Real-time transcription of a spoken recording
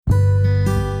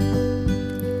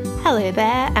Hello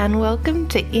there and welcome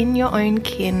to In Your Own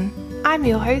Kin. I'm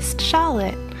your host,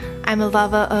 Charlotte. I'm a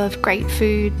lover of great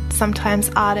food, sometimes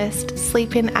artist,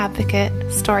 sleep-in advocate,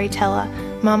 storyteller,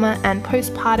 mama and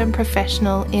postpartum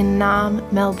professional in Naarm,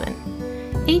 Melbourne.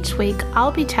 Each week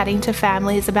I'll be chatting to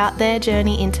families about their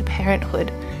journey into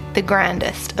parenthood, the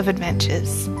grandest of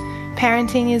adventures.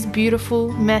 Parenting is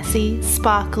beautiful, messy,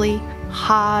 sparkly,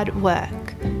 hard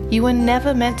work. You were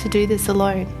never meant to do this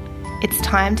alone. It's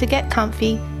time to get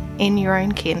comfy in your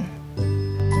own kin.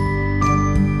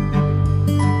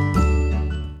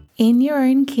 In Your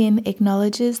Own Kin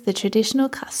acknowledges the traditional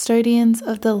custodians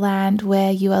of the land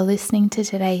where you are listening to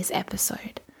today's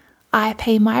episode. I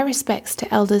pay my respects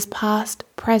to elders past,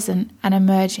 present, and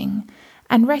emerging,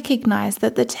 and recognise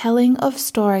that the telling of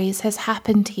stories has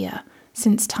happened here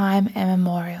since time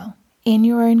immemorial. In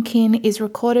Your Own Kin is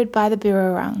recorded by the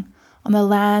Birrarung on the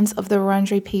lands of the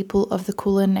Wurundjeri people of the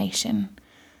Kulin Nation.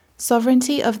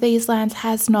 Sovereignty of these lands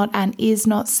has not and is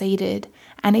not ceded,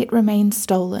 and it remains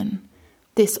stolen.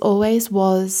 This always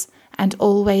was and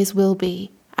always will be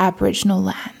Aboriginal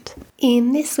land.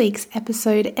 In this week's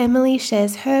episode, Emily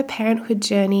shares her parenthood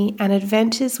journey and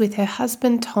adventures with her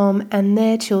husband Tom and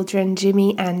their children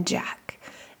Jimmy and Jack.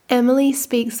 Emily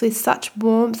speaks with such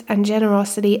warmth and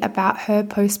generosity about her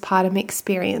postpartum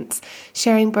experience,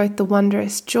 sharing both the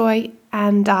wondrous joy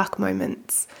and dark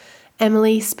moments.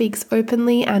 Emily speaks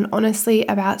openly and honestly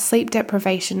about sleep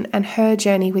deprivation and her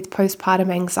journey with postpartum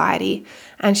anxiety,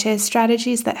 and shares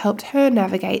strategies that helped her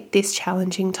navigate this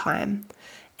challenging time.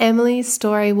 Emily's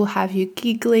story will have you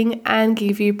giggling and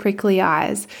give you prickly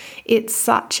eyes. It's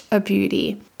such a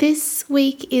beauty. This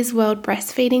week is World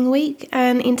Breastfeeding Week,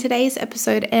 and in today's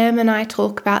episode, Em and I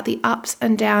talk about the ups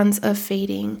and downs of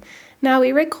feeding. Now,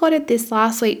 we recorded this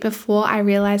last week before I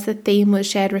realised the theme was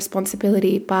shared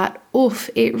responsibility, but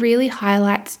it really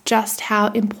highlights just how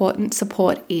important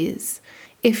support is.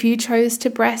 If you chose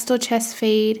to breast or chest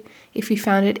feed, if you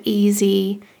found it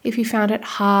easy, if you found it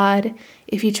hard,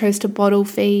 if you chose to bottle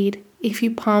feed, if you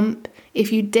pump,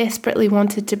 if you desperately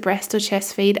wanted to breast or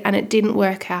chest feed and it didn't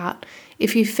work out,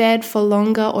 if you fed for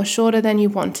longer or shorter than you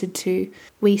wanted to,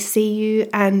 we see you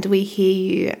and we hear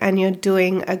you and you're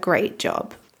doing a great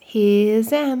job.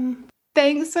 Here's Em.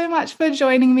 Thanks so much for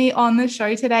joining me on the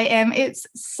show today, Em. It's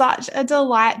such a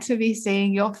delight to be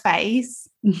seeing your face.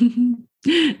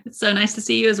 It's so nice to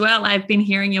see you as well. I've been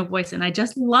hearing your voice and I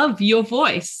just love your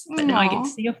voice, but now I get to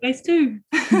see your face too.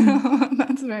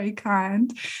 That's very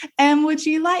kind. And would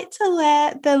you like to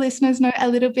let the listeners know a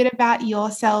little bit about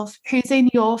yourself, who's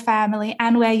in your family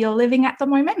and where you're living at the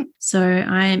moment? So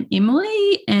I'm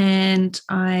Emily and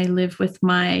I live with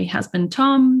my husband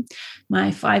Tom,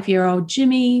 my 5-year-old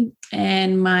Jimmy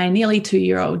and my nearly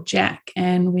 2-year-old Jack,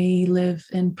 and we live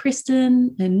in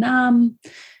Preston, in Naarm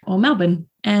or Melbourne.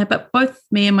 But both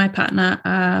me and my partner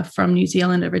are from New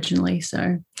Zealand originally.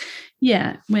 So,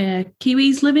 yeah, we're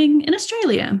Kiwis living in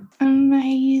Australia.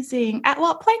 Amazing. At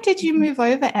what point did you move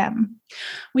over, Em?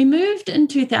 We moved in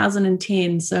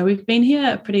 2010. So we've been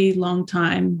here a pretty long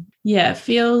time. Yeah, it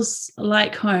feels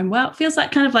like home. Well, it feels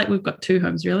like kind of like we've got two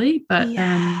homes, really. But,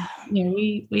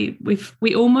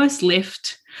 we almost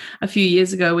left a few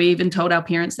years ago. We even told our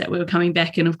parents that we were coming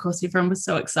back. And, of course, everyone was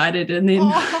so excited. And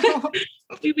then...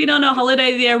 we went on a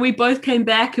holiday there. We both came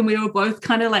back and we were both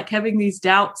kind of like having these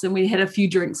doubts, and we had a few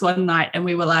drinks one night and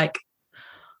we were like,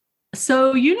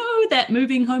 so you know that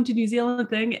moving home to New Zealand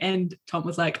thing? And Tom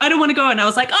was like, I don't want to go. And I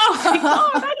was like, oh my God,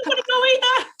 I don't want to go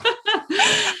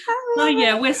either. Oh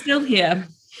yeah, we're still here.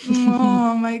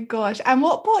 Oh my gosh. And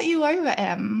what brought you over,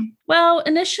 Em? Well,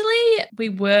 initially we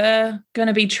were going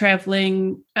to be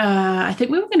traveling. I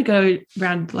think we were going to go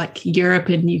around like Europe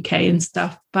and UK and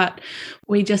stuff, but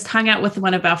we just hung out with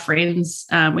one of our friends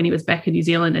when he was back in New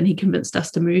Zealand, and he convinced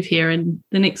us to move here. And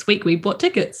the next week we bought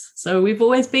tickets. So we've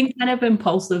always been kind of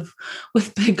impulsive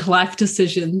with big life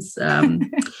decisions.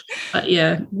 But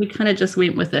yeah, we kind of just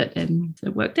went with it and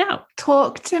it worked out.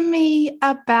 Talk to me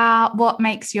about what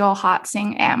makes your heart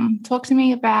sing, Em. Talk to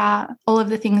me about all of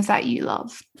the things that you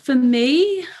love. For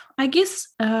me, I guess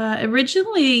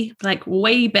originally, like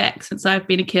way back since I've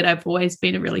been a kid, I've always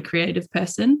been a really creative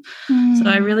person. So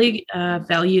I really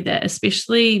value that,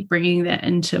 especially bringing that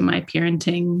into my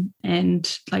parenting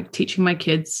and like teaching my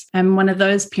kids. I'm one of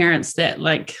those parents that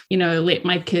let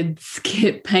my kids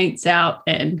get paints out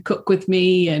and cook with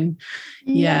me and,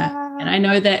 Yeah. And I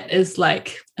know that is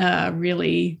like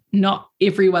really not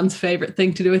everyone's favorite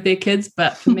thing to do with their kids.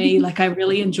 But for me, like I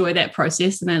really enjoy that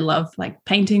process and I love like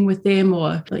painting with them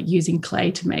or like using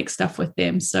clay to make stuff with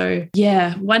them. So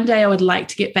yeah, one day I would like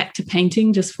to get back to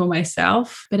painting just for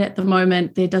myself. But at the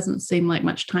moment, there doesn't seem like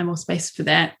much time or space for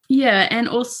that. Yeah. And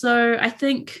also I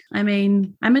think, I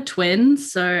mean, I'm a twin,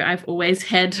 so I've always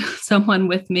had someone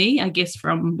with me, I guess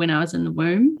from when I was in the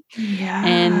womb. Yeah.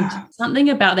 And something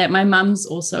about that, my mum's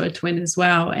also a twin as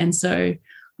well. And so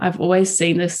I've always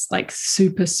seen this like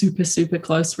super, super, super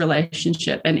close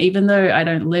relationship. And even though I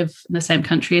don't live in the same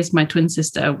country as my twin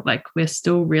sister, like we're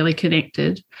still really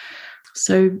connected.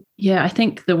 So yeah, I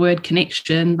think the word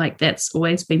connection, like that's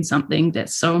always been something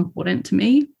that's so important to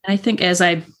me. I think as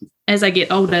I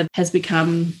get older, has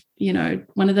become, you know,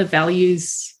 one of the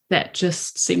values that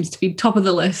just seems to be top of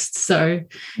the list. So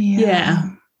yeah.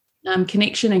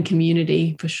 Connection and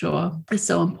community for sure is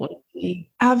so important to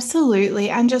me. Absolutely.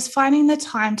 And just finding the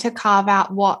time to carve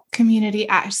out what community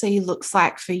actually looks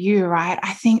like for you, right?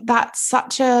 I think that's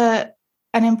such an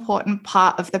important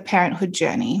part of the parenthood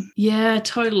journey. Yeah,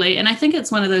 totally. And I think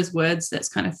it's one of those words that's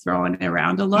kind of thrown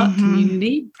around a lot,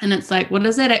 community. And it's like, what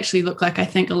does that actually look like? I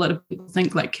think a lot of people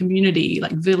think like community,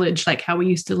 like village, like how we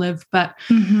used to live. But,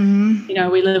 you know,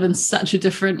 we live in such a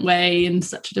different way in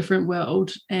such a different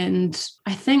world. And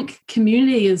I think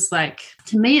community is like,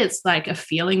 to me, it's like a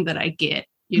feeling that I get,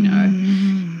 you know,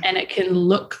 and it can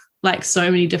look like so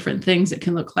many different things. It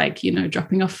can look like, you know,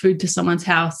 dropping off food to someone's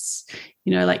house,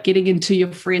 you know, like getting into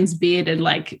your friend's bed and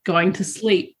like going to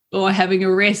sleep or having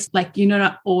a rest, like, you know,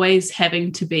 not always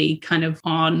having to be kind of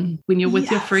on when you're with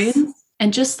your friends.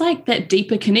 And just like that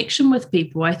deeper connection with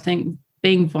people, I think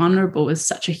being vulnerable is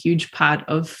such a huge part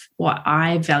of what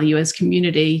I value as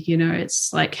community. You know,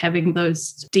 it's like having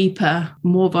those deeper,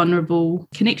 more vulnerable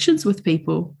connections with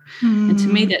people. And to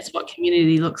me, that's what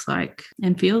community looks like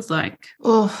and feels like.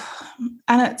 Oh,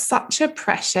 and it's such a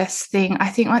precious thing. I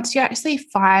think once you actually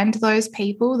find those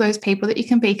people that you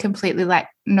can be completely like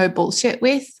no bullshit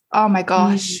with, oh my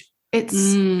gosh,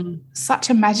 it's such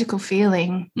a magical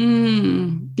feeling.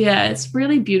 Yeah, it's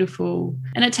really beautiful.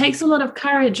 And it takes a lot of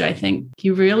courage, I think.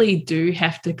 You really do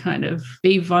have to kind of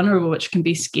be vulnerable, which can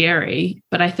be scary.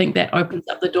 But I think that opens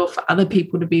up the door for other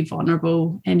people to be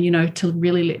vulnerable and, you know, to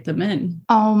really let them in.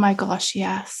 Oh my gosh,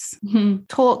 yes.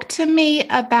 Talk to me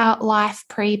about life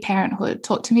pre-parenthood.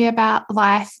 Talk to me about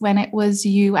life when it was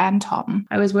you and Tom.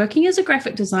 I was working as a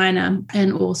graphic designer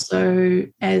and also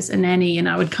as a nanny, and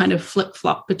I would kind of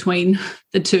flip-flop between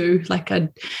the two. Like I'd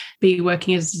be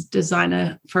working as a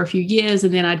designer for a few years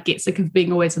and then I'd get sick of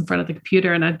being always in front of the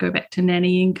computer and I'd go back to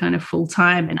nannying kind of full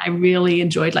time. And I really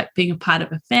enjoyed like being a part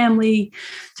of a family,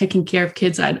 taking care of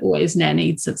kids. I'd always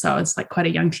nannied since I was like quite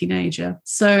a young teenager.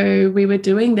 So we were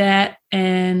doing that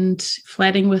and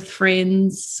flatting with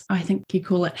friends. I think you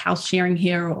call it house sharing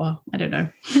here, or I don't know.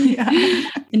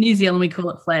 In New Zealand, we call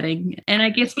it flatting. And I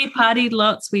guess we partied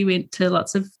lots. We went to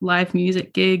lots of live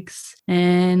music gigs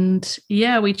and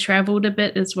yeah, we traveled a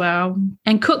bit as well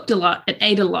and cooked a lot and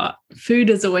ate a lot. Food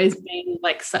has always been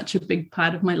like such a big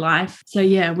part of my life. So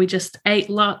yeah, we just ate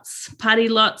lots,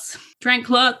 partied lots, drank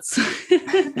lots.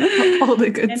 All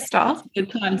the good stuff.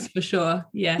 Good times for sure.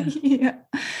 Yeah.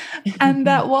 And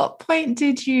at what point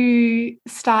did you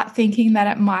start thinking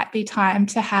that it might be time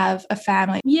to have a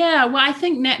family? Yeah, well, I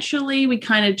think naturally we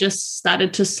kind of just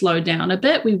started to slow down a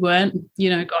bit. We weren't, you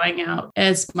know, going out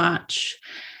as much.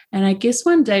 And I guess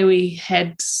one day we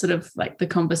had sort of like the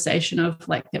conversation of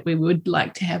like that we would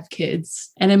like to have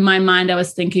kids. And in my mind, I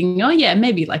was thinking, oh yeah,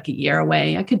 maybe like a year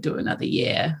away. I could do another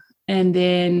year. And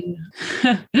then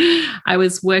I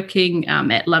was working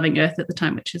at Loving Earth at the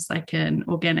time, which is like an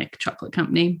organic chocolate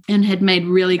company, and had made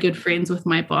really good friends with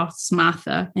my boss,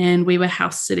 Martha, and we were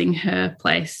house sitting her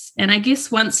place. And I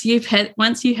guess once you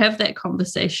have that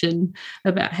conversation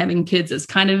about having kids, it's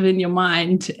kind of in your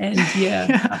mind. And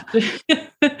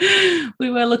we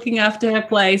were looking after her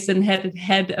place and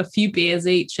had a few beers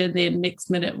each, and then next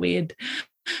minute we had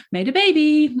made a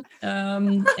baby,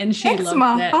 and she Thanks, loved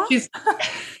Martha. that. She's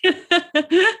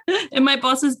in my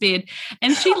boss's bed,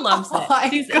 and she loves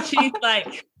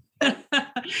it.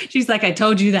 She's like, I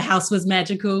told you the house was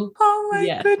magical. Oh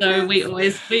my goodness. So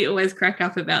we always crack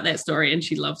up about that story, and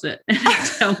she loves it.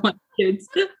 I tell my kids.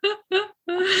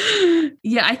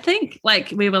 Yeah, I think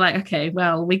like we were like, okay,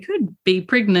 well, we could be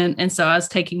pregnant. And so I was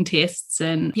taking tests,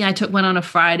 and I took one on a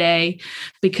Friday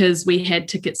because we had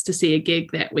tickets to see a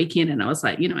gig that weekend. And I was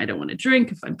like, I don't want to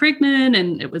drink if I'm pregnant.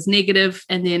 And it was negative.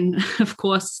 And then of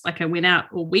course, like I went out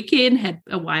all weekend, had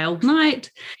a wild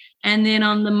night. And then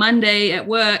on the Monday at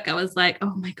work, I was like,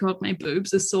 oh my God, my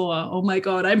boobs are sore. Oh my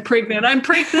God, I'm pregnant.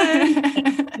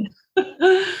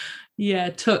 Yeah,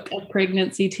 took a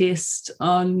pregnancy test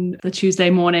on the Tuesday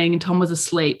morning and Tom was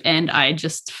asleep and I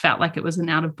just felt like it was an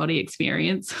out-of-body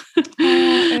experience.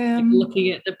 Looking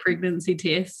at the pregnancy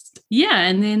test. Yeah,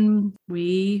 and then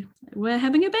we were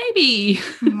having a baby.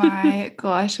 My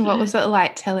gosh, what was it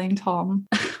like telling Tom?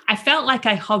 I felt like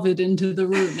I hovered into the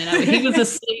room and he was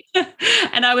asleep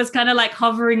and I was kind of like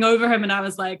hovering over him and I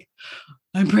was like,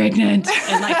 I'm pregnant.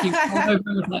 And like he came over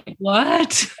and was like,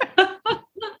 what?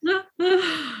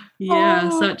 Yeah,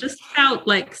 so it just felt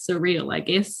like surreal, I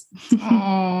guess.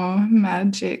 Oh,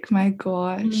 magic, my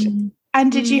gosh.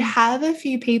 And did you have a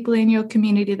few people in your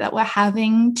community that were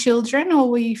having children, or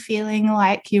were you feeling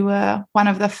like you were one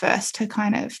of the first to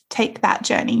kind of take that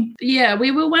journey? Yeah,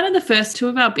 we were one of the first. Two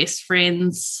of our best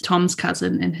friends, Tom's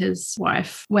cousin and his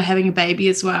wife, were having a baby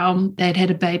as well. They'd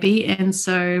had a baby. And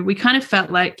so we kind of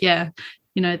felt like, yeah,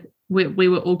 you know, we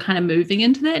were all kind of moving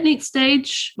into that next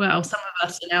stage. Well, some of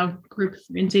us in our group of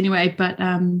friends anyway, but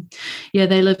yeah,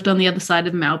 they lived on the other side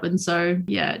of Melbourne. So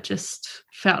yeah, it just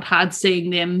felt hard seeing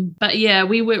them. But yeah,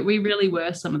 we really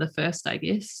were some of the first, I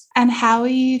guess. And how are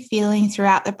you feeling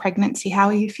throughout the pregnancy? How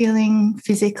are you feeling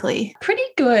physically? Pretty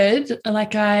good.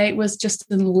 Like I was just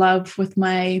in love with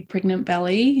my pregnant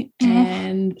belly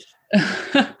and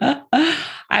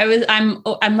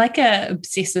I'm like a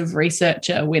obsessive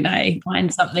researcher when I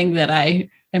find something that I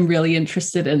am really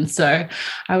interested in. So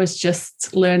I was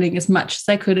just learning as much as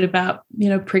I could about, you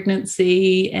know,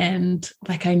 pregnancy, and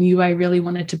like I knew I really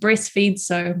wanted to breastfeed.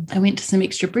 So I went to some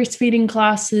extra breastfeeding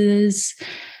classes,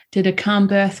 did a calm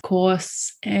birth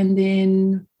course, and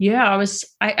then yeah,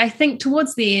 I think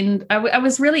towards the end I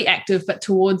was really active, but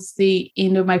towards the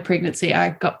end of my pregnancy I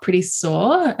got pretty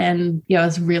sore and yeah, I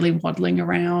was really waddling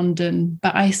around,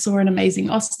 but I saw an amazing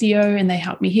osteo and they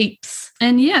helped me heaps.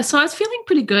 And yeah, so I was feeling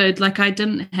pretty good. Like I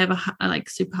didn't have a like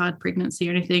super hard pregnancy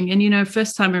or anything. And you know,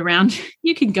 first time around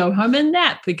you can go home and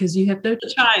nap because you have no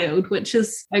child, which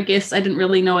is, I guess I didn't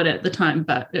really know it at the time,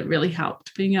 but it really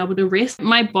helped being able to rest.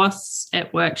 My boss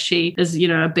at work, she is, you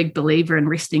know, a big believer in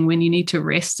resting when you need to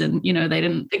rest, and you know, they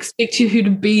didn't expect you to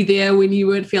be there when you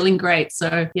weren't feeling great.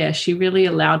 So yeah, she really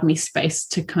allowed me space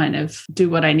to kind of do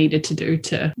what I needed to do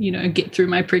to, you know, get through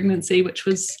my pregnancy, which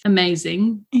was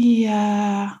amazing.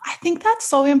 Yeah, I think that's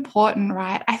so important,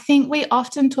 right? I think we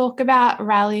often talk about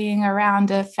rallying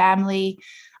around a family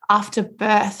after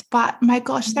birth, but my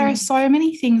gosh, there are so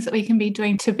many things that we can be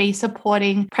doing to be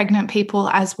supporting pregnant people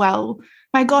as well.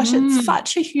 My gosh, it's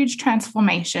such a huge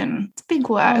transformation. It's big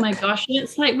work. Oh my gosh. And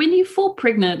it's like when you fall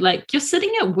pregnant, like you're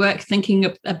sitting at work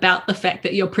thinking about the fact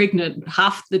that you're pregnant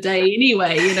half the day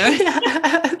anyway, you know?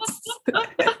 Yes.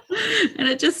 And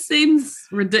it just seems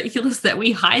ridiculous that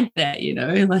we hide that, you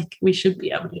know, like we should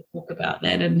be able to talk about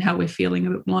that and how we're feeling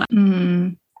a bit more.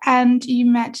 And you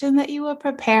mentioned that you were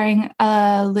preparing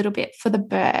a little bit for the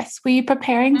birth. Were you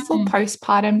preparing for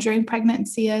postpartum during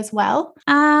pregnancy as well?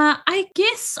 I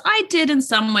guess I did in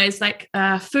some ways. Like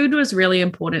food was really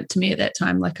important to me at that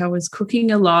time. Like I was cooking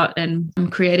a lot and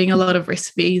creating a lot of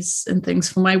recipes and things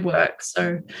for my work.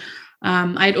 So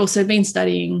I'd also been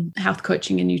studying health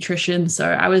coaching and nutrition. So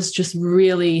I was just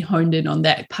really honed in on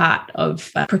that part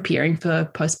of preparing for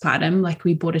postpartum. Like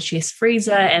we bought a chest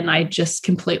freezer and I just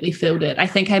completely filled it. I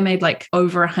think I made like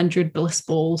over 100 bliss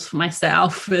balls for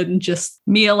myself and just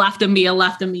meal after meal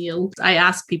after meal. I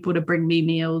asked people to bring me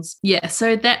meals. Yeah,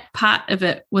 so that part of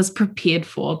it was prepared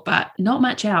for, but not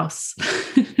much else.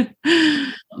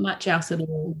 Not much else at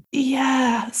all.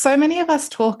 Yeah, so many of us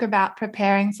talk about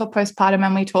preparing for postpartum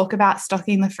and we talk about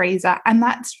stocking the freezer, and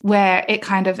that's where it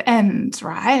kind of ends,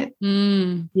 right?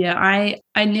 Yeah,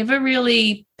 I never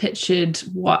really pictured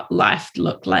what life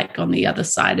looked like on the other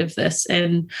side of this.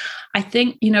 And I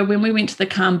think, you know, when we went to the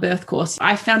calm birth course,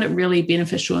 I found it really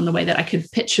beneficial in the way that I could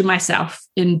picture myself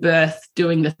in birth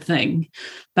doing the thing.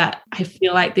 But I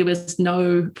feel like there was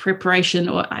no preparation,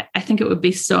 or I think it would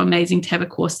be so amazing to have a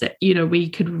course that, you know, we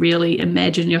could really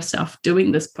imagine yourself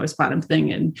doing this postpartum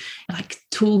thing and like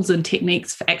tools and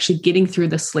techniques for actually getting through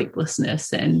the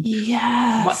sleeplessness and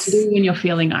what to do when you're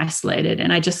feeling isolated.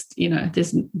 And I just, you know,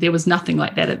 there was nothing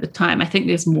like that at the time. I think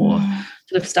there's more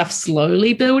sort of stuff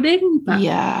slowly building, but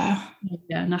yeah,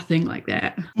 nothing like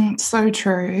that. So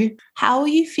true. How were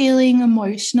you feeling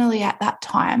emotionally at that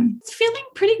time? Feeling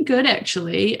pretty good,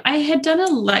 actually. I had done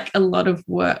a lot of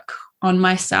work on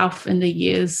myself in the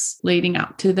years leading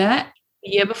up to that. The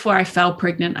year before I fell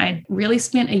pregnant, I really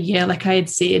spent a year, like I had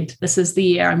said, this is the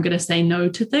year I'm going to say no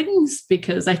to things,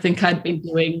 because I think I'd been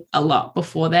doing a lot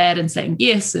before that and saying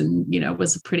yes, and,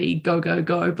 was a pretty go, go,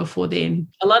 go before then.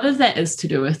 A lot of that is to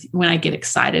do with when I get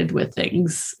excited with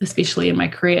things, especially in my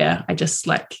career, I just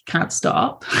can't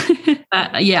stop.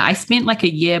 But yeah, I spent like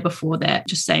a year before that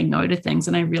just saying no to things,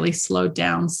 and I really slowed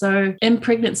down. So in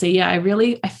pregnancy, yeah,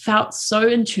 I felt so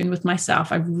in tune with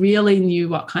myself. I really knew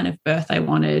what kind of birth I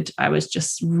wanted. I was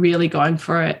just really going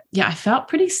for it. Yeah, I felt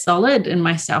pretty solid in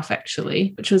myself,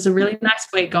 actually, which was a really nice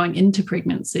way going into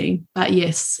pregnancy. But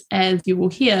yes, as you will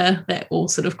hear, that all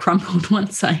sort of crumbled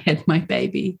once I had my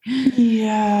baby.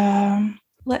 Yeah.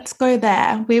 Let's go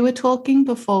there. We were talking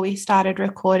before we started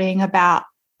recording about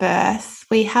birth.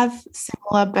 We have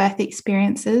similar birth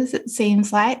experiences. It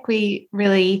seems like we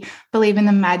really believe in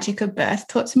the magic of birth.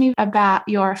 Talk to me about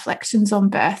your reflections on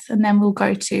birth, and then we'll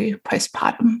go to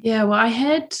postpartum. Yeah, well, I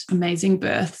had amazing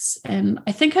births, and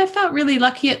I think I felt really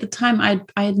lucky at the time. I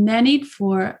had nannied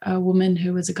for a woman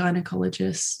who was a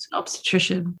gynecologist,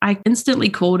 obstetrician. I instantly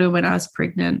called her when I was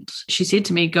pregnant. She said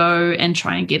to me, go and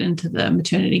try and get into the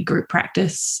maternity group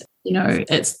practice.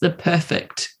 It's the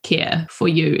perfect care for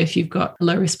you if you've got a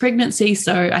low-risk pregnancy.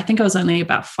 So I think I was only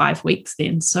about 5 weeks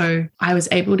then. So I was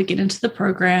able to get into the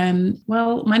program.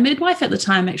 Well, my midwife at the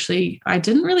time, actually, I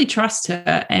didn't really trust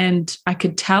her, and I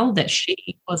could tell that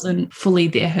she wasn't fully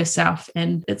there herself.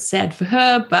 And it's sad for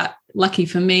her, but lucky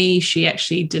for me, she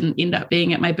actually didn't end up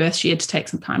being at my birth. She had to take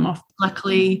some time off.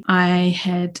 Luckily, I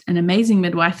had an amazing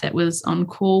midwife that was on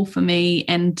call for me,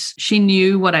 and she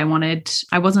knew what I wanted.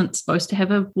 I wasn't supposed to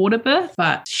have a water birth,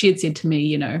 but she had said to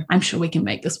me, I'm sure we can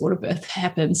make this water birth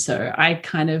happen. So I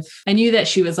knew that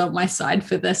she was on my side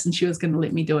for this, and she was going to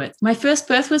let me do it. My first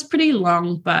birth was pretty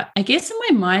long, but I guess in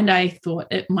my mind, I thought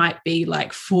it might be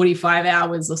like 45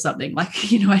 hours or something. I'd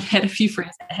had a few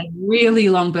friends that had really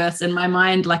long births in my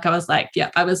mind.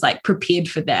 I was prepared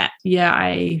for that. Yeah,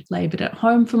 I labored at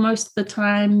home for most of the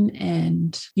time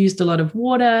and used a lot of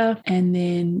water, and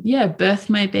then, birthed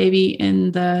my baby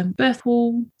in the birth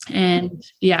hall. And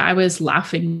yeah, I was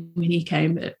laughing when he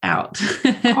came out.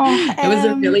 It was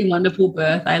a really wonderful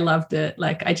birth. I loved it.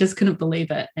 I just couldn't believe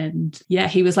it. And yeah,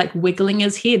 he was wiggling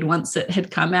his head once it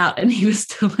had come out, and he was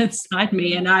still inside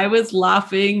me, and I was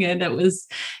laughing, and it was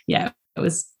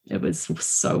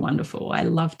so wonderful. I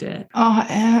loved it.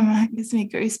 It gives me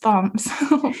goosebumps.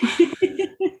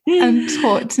 And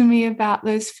talk to me about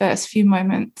those first few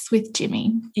moments with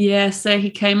Jimmy. Yeah, so he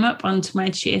came up onto my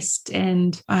chest,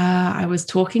 and I was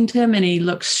talking to him, and he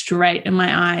looked straight in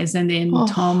my eyes, and then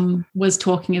Tom was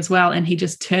talking as well, and he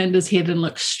just turned his head and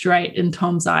looked straight in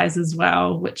Tom's eyes as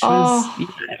well, which was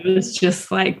it was just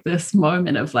this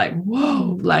moment of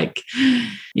whoa,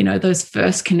 those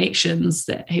first connections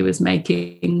that he was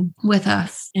making with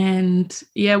us. And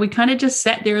yeah, we kind of just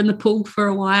sat there in the pool for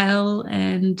a while,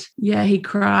 and yeah, he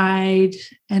cried,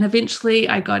 and eventually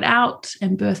I got out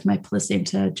and birthed my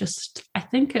placenta I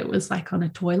think it was on a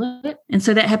toilet. And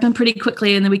so that happened pretty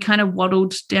quickly, and then we kind of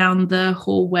waddled down the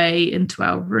hallway into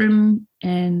our room,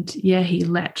 and yeah, he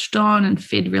latched on and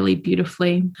fed really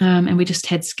beautifully, and we just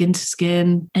had skin to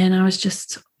skin, and I was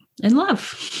just in love.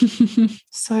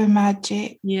 So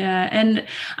magic. Yeah. And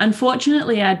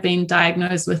unfortunately, I'd been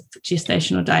diagnosed with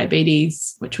gestational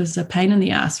diabetes, which was a pain in the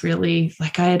ass, really.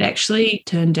 I had actually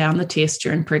turned down the test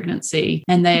during pregnancy,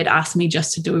 and they had asked me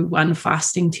just to do one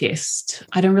fasting test.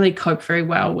 I don't really cope very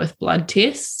well with blood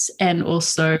tests. And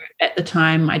also at the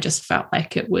time, I just felt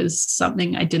like it was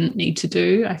something I didn't need to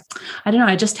do. I don't know.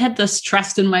 I just had this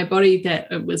trust in my body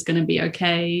that it was going to be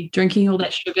okay. Drinking all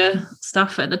that sugar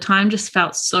stuff at the time just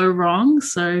felt so wrong.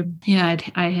 So yeah,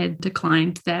 I had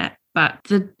declined that. But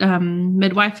the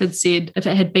midwife had said if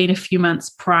it had been a few months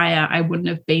prior, I wouldn't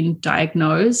have been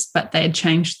diagnosed, but they had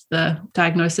changed the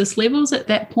diagnosis levels at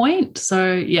that point.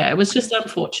 So yeah, it was just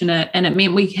unfortunate. And it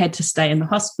meant we had to stay in the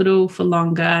hospital for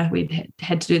longer. We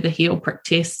had to do the heel prick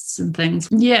tests and things.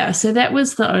 Yeah, so that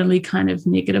was the only kind of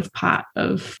negative part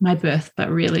of my birth, but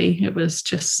really it was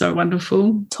just so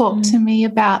wonderful. Talk to me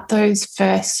about those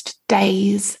first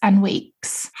days and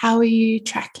weeks. How are you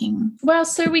tracking? Well,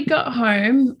 so we got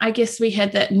home. I guess we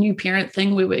had that new parent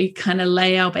thing where we kind of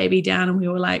lay our baby down and we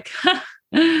were like,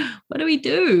 what do we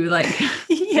do?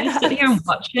 Sit here and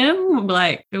watch him?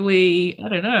 I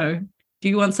don't know. Do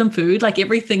you want some food?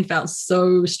 Everything felt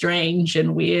so strange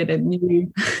and weird and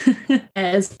new.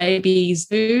 As babies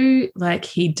do,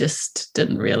 he just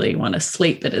didn't really want to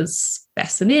sleep at his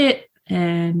bassinet,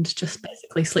 and just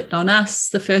basically slept on us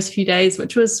the first few days,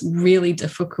 which was really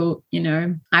difficult.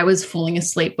 I was falling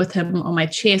asleep with him on my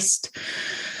chest,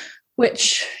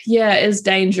 which, yeah, is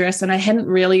dangerous. And I hadn't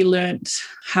really learnt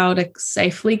how to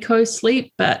safely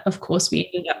co-sleep. But of course, we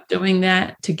ended up doing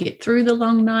that to get through the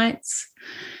long nights.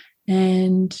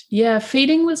 And yeah,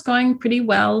 feeding was going pretty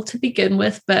well to begin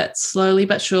with, but slowly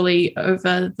but surely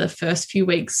over the first few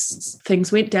weeks,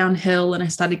 things went downhill and I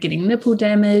started getting nipple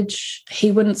damage.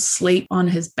 He wouldn't sleep on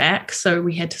his back, so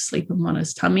we had to sleep him on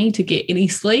his tummy to get any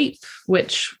sleep,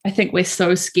 which I think we're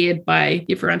so scared by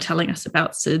everyone telling us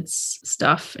about SIDS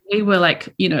stuff. We were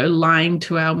like, lying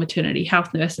to our maternity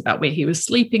health nurse about where he was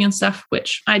sleeping and stuff,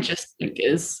 which I just think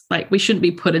is like, we shouldn't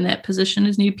be put in that position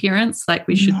as new parents. Like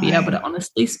we should be able to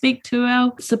honestly speak to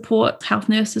our support health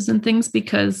nurses and things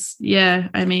because,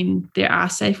 there are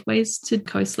safe ways to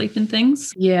co-sleep and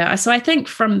things. Yeah. So I think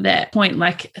from that point,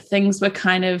 like things were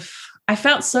kind of, I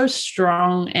felt so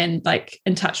strong and like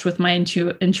in touch with my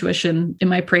intuition in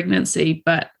my pregnancy.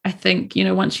 But I think,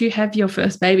 once you have your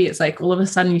first baby, it's like all of a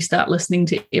sudden you start listening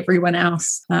to everyone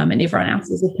else and everyone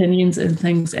else's opinions and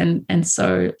things. And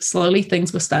so slowly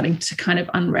things were starting to kind of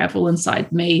unravel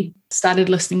inside me. Started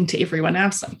listening to everyone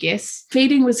else, I guess.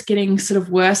 Feeding was getting sort of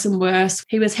worse and worse.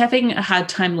 He was having a hard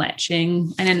time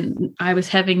latching, and I was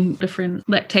having different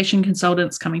lactation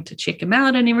consultants coming to check him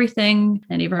out and everything.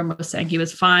 And everyone was saying he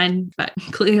was fine, but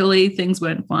clearly things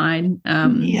weren't fine.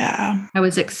 I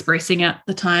was expressing at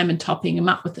the time and topping him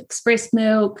up with express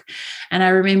milk. And I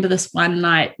remember this one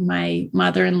night, my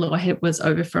mother-in-law was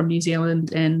over from New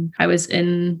Zealand, and I was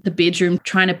in the bedroom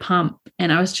trying to pump,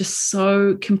 and I was just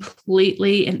so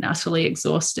completely and utterly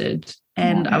exhausted.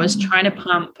 And I was trying to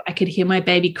pump. I could hear my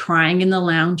baby crying in the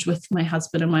lounge with my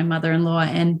husband and my mother-in-law.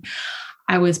 And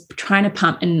I was trying to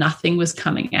pump and nothing was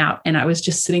coming out. And I was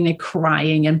just sitting there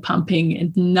crying and pumping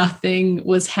and nothing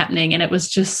was happening. And it was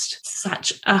just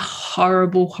such a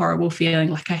horrible, horrible feeling.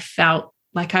 Like I felt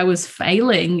like I was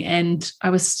failing and I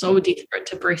was so desperate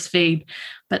to breastfeed,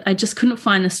 but I just couldn't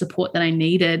find the support that I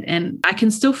needed. And I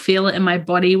can still feel it in my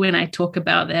body when I talk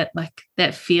about that, like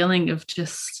that feeling of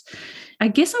just, I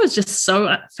guess I was just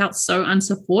felt so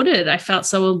unsupported. I felt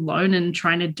so alone in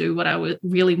trying to do what I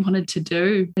really wanted to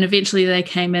do. And eventually they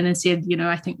came in and said,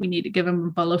 I think we need to give him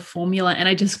a bowl of formula. And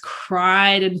I just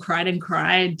cried and cried and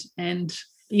cried. And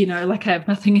like I have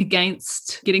nothing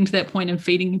against getting to that point and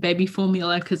feeding baby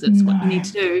formula because it's what you need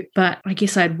to do. But I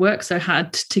guess I'd worked so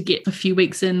hard to get a few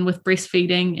weeks in with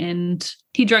breastfeeding, and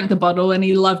he drank the bottle and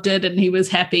he loved it and he was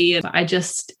happy. And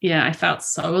I felt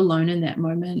so alone in that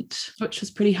moment, which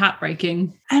was pretty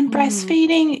heartbreaking. And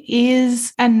breastfeeding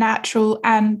is a natural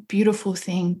and beautiful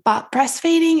thing, but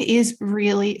breastfeeding is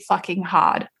really fucking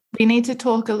hard. We need to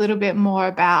talk a little bit more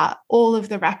about all of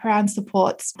the wraparound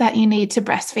supports that you need to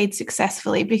breastfeed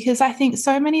successfully, because I think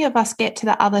so many of us get to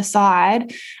the other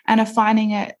side and are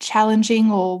finding it challenging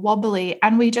or wobbly,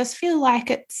 and we just feel like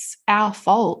it's our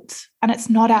fault, and it's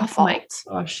not our fault.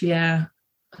 Oh my gosh, yeah.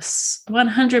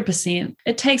 100%.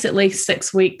 It takes at least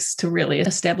 6 weeks to really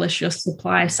establish your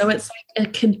supply. So it's like a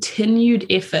continued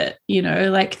effort,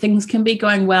 like things can be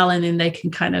going well and then they can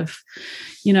kind of,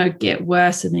 get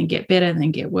worse and then get better and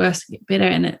then get worse and get better.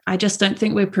 And I just don't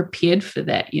think we're prepared for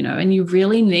that, and you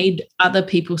really need other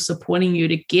people supporting you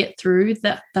to get through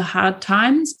the hard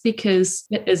times, because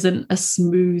it isn't a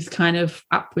smooth kind of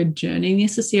upward journey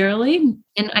necessarily.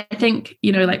 And I think,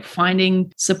 like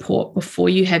finding support before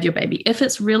you have your baby, if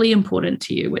it's really important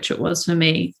to you, which it was for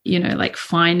me, like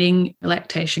finding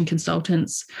lactation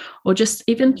consultants or just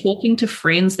even talking to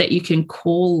friends that you can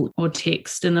call or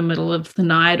text in the middle of the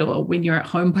night or when you're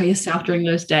at home by yourself during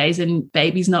those days and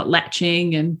baby's not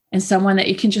latching, and someone that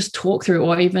you can just talk through,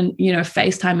 or even,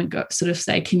 FaceTime and go sort of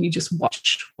say, can you just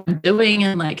watch what I'm doing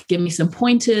and like give me some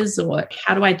pointers, or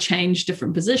how do I change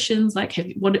different positions? Like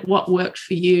what worked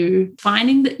for you?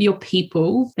 Finding that your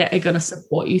people that are going to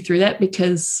support you through that,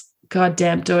 because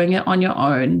goddamn, doing it on your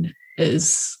own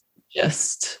is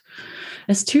just,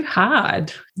 it's too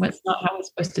hard. That's not how we're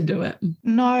supposed to do it.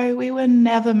 No, we were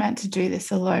never meant to do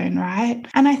this alone, right?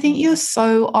 And I think you're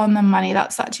so on the money.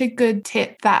 That's such a good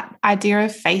tip, that idea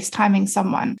of FaceTiming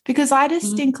someone, because I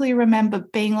distinctly remember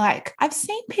being like, I've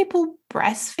seen people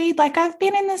breastfeed. Like I've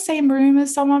been in the same room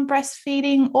as someone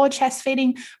breastfeeding or chest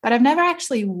feeding, but I've never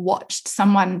actually watched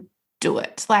someone do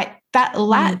it. Like that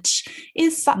latch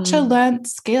is such a learned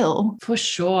skill. For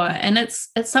sure. And it's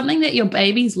something that your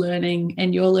baby's learning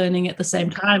and you're learning at the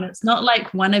same time. It's not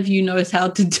like one of you knows how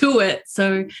to do it.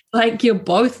 So like you're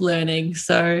both learning.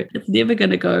 So it's never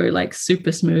going to go like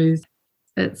super smooth.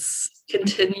 It's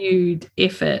continued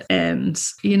effort. And,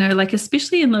 you know, like,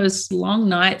 especially in those long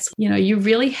nights, you know, you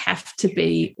really have to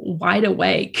be wide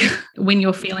awake when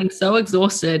you're feeling so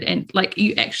exhausted. And like,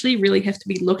 you actually really have to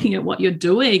be looking at what you're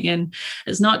doing. And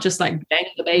it's not just like bang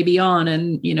the baby on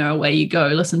and, you know, away you go,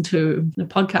 listen to the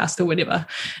podcast or whatever.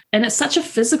 And it's such a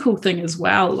physical thing as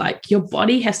well. Like, your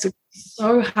body has to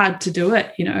so hard to do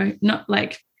it, you know, not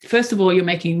like, first of all, you're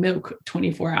making milk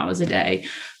 24 hours a day,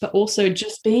 but also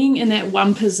just being in that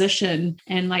one position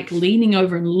and like leaning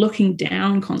over and looking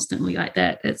down constantly like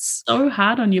that. It's so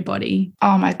hard on your body.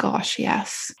 Oh my gosh,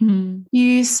 yes.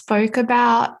 You spoke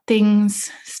about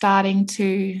things starting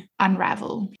to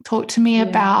unravel. Talk to me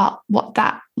about what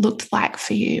that looked like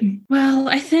for you. Well,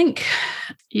 I think,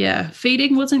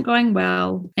 feeding wasn't going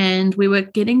well, and we were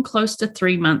getting close to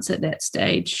 3 months at that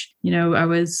stage. You know, I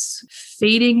was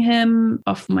feeding him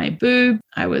off my boob.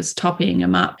 I was topping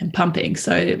him up and pumping.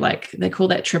 So like, they call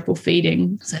that triple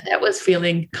feeding. So that was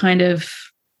feeling kind of,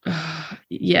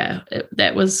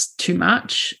 that was too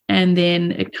much. And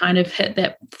then it kind of hit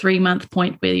that 3-month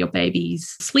point where your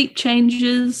baby's sleep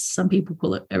changes. Some people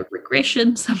call it a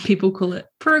regression. Some people call it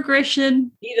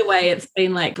progression. Either way, it's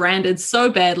been like branded so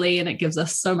badly, and it gives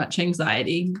us so much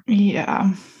anxiety.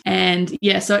 Yeah. And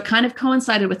so it kind of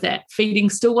coincided with that. Feeding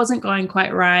still wasn't going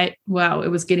quite right. Well, it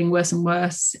was getting worse and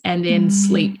worse. And then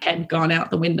sleep had gone out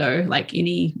the window. Like,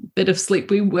 any bit of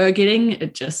sleep we were getting,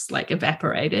 it just like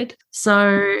evaporated.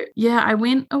 So I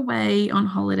went away on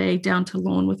holiday down to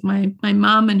Lorne with my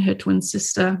mum and her twin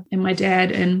sister and my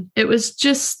dad. And it was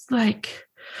just like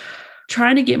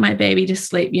trying to get my baby to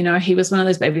sleep. You know, he was one of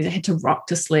those babies that had to rock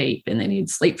to sleep, and then he'd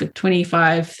sleep for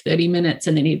 25, 30 minutes,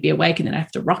 and then he'd be awake, and then I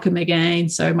have to rock him again.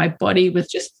 So my body was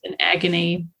just in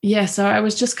agony. So I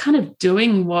was just kind of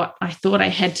doing what I thought I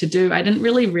had to do. I didn't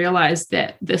really realize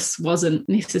that this wasn't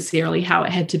necessarily how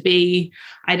it had to be.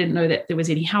 I didn't know that there was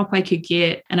any help I could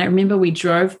get. And I remember we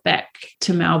drove back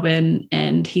to Melbourne,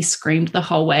 and he screamed the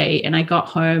whole way. And I got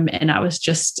home, and I was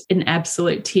just in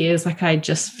absolute tears. Like, I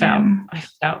just felt, I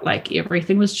felt like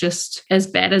everything was just as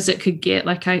bad as it could get.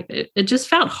 Like, it just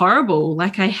felt horrible.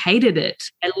 Like, I hated it.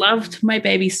 I loved my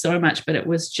baby so much, but it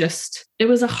was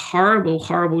a horrible,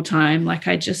 horrible time. Like,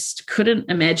 I just couldn't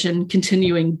imagine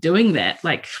continuing doing that.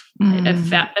 Like,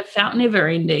 it felt never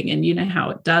ending. And you know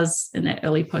how it does in that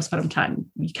early postpartum time.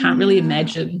 You can't really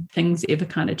imagine things ever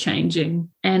kind of changing.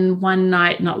 And one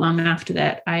night, not long after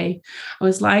that, I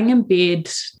was lying in bed,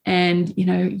 and, you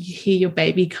know, you hear your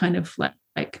baby kind of like,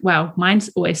 wow, mine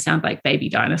always sound like baby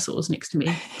dinosaurs next to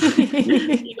me.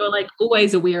 You're like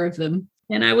always aware of them.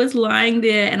 And I was lying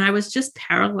there, and I was just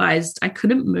paralyzed. I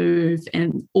couldn't move.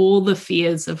 And all the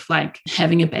fears of like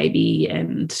having a baby,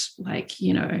 and like,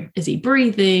 you know, is he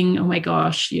breathing? Oh my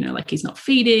gosh, you know, like, he's not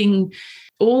feeding.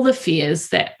 All the fears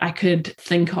that I could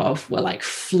think of were like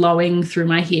flowing through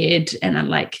my head, and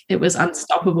it was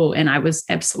unstoppable. And I was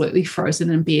absolutely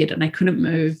frozen in bed, and I couldn't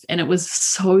move. And it was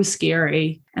so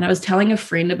scary. And I was telling a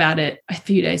friend about it a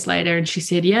few days later, and she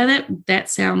said, that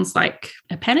sounds like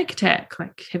a panic attack.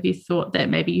 Like, have you thought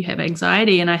that maybe you have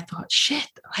anxiety? And I thought, shit,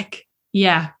 like,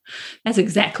 yeah, that's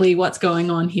exactly what's going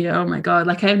on here. Oh my God.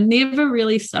 Like, I've never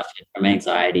really suffered from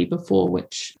anxiety before,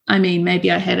 which, I mean,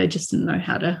 maybe I had, I just didn't know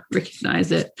how to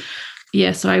recognize it.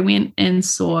 So I went and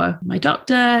saw my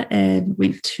doctor and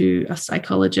went to a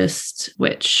psychologist,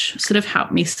 which sort of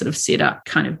helped me sort of set up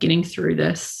kind of getting through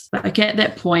this. Like, at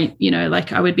that point, you know,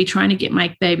 like, I would be trying to get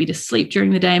my baby to sleep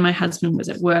during the day. My husband was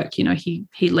at work, you know,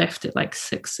 he left at like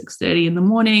 6:30 in the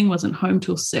morning, wasn't home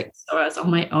till 6. So I was on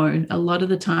my own a lot of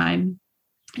the time.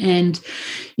 And,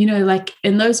 you know, like,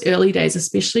 in those early days,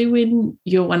 especially when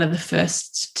you're one of the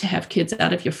first to have kids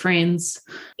out of your friends,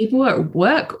 people were at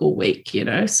work all week, you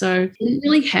know, so I didn't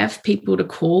really have people to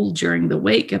call during the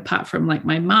week apart from like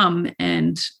my mum.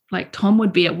 And like, Tom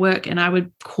would be at work, and I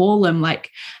would call him, like,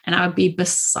 and I would be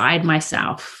beside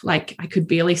myself. Like, I could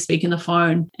barely speak in the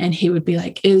phone, and he would be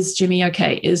like, is Jimmy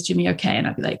okay? Is Jimmy okay? And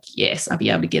I'd be like, yes, I'll be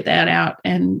able to get that out.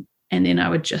 And then I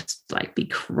would just like be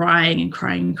crying and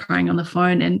crying and crying on the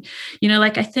phone. And, you know,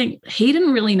 like, I think he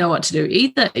didn't really know what to do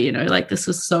either. You know, like, this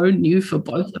was so new for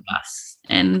both of us.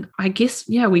 And I guess,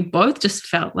 we both just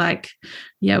felt like,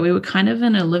 we were kind of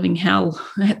in a living hell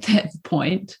at that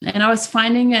point. And I was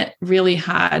finding it really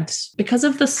hard because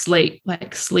of the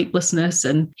sleeplessness,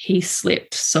 and he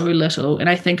slept so little. And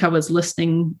I think I was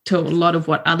listening to a lot of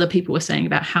what other people were saying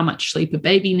about how much sleep a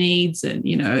baby needs. And,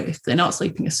 you know, if they're not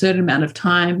sleeping a certain amount of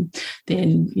time,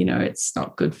 then, you know, it's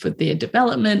not good for their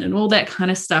development, and all that kind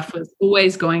of stuff was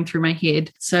always going through my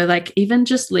head. So like, even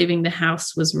just leaving the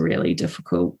house was really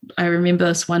difficult. I remember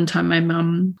this one time my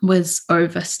mum was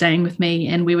over staying with me,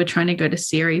 and we were trying to go to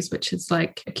Ceres, which is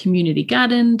like a community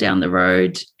garden down the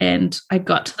road. And I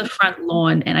got to the front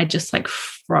lawn and I just like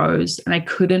froze and I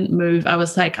couldn't move. I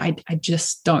was like, I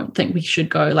just don't think we should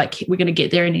go. Like, we're going to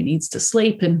get there and he needs to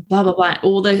sleep and blah, blah, blah.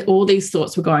 All these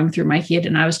thoughts were going through my head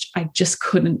and I just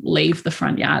couldn't leave the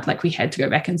front yard. Like, we had to go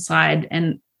back inside.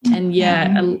 And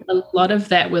yeah, a lot of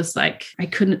that was like, I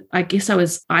guess I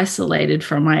was isolated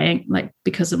from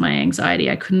because of my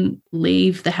anxiety. I couldn't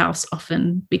leave the house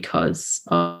often because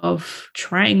of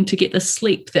trying to get the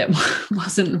sleep that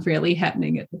wasn't really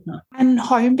happening at the time. And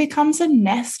home becomes a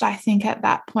nest, I think, at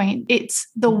that point. It's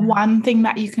the one thing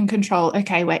that you can control.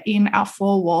 Okay, we're in our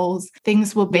four walls.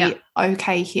 Things will be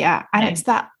okay here. And it's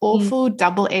that awful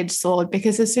double-edged sword,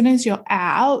 because as soon as you're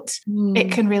out,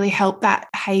 it can really help that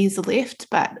haze lift.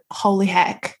 But holy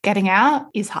heck, getting out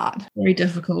is hard. Very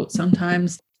difficult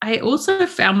sometimes. I also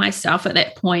found myself at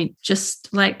that point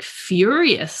just like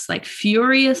furious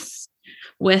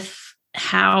with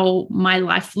how my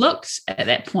life looked at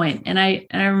that point. And I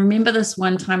remember this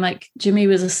one time, like, Jimmy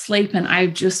was asleep and I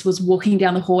just was walking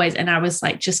down the hallways and I was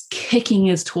like just kicking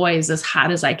his toys as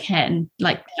hard as I can,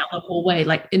 like down the hallway,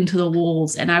 like into the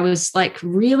walls. And I was like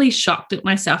really shocked at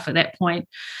myself at that point.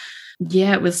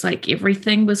 Yeah, it was like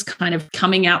everything was kind of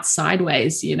coming out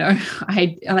sideways, you know.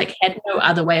 I like had no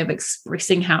other way of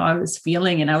expressing how I was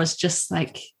feeling. And I was just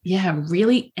like,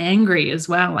 really angry as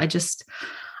well. I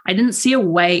didn't see a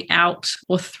way out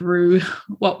or through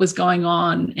what was going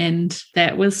on. And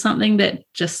that was something that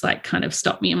just like kind of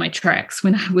stopped me in my tracks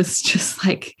when I was just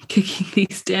like kicking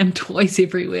these damn toys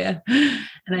everywhere.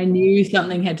 And I knew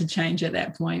something had to change at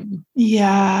that point.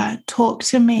 Yeah. Talk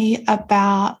to me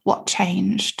about what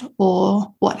changed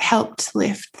or what helped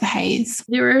lift the haze.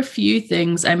 There were a few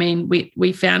things. I mean,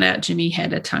 we found out Jimmy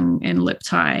had a tongue and lip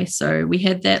tie. So we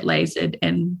had that lasered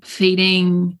and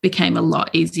feeding became a lot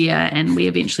easier. And we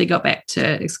eventually got back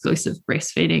to exclusive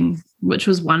breastfeeding, which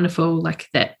was wonderful. Like,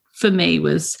 that for me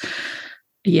was,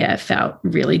 it felt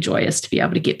really joyous to be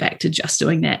able to get back to just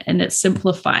doing that. And it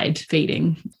simplified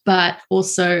feeding. But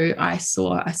also I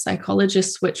saw a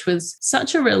psychologist, which was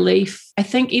such a relief. I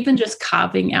think even just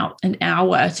carving out an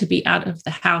hour to be out of the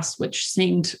house, which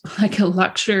seemed like a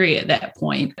luxury at that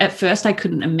point. At first, I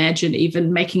couldn't imagine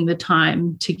even making the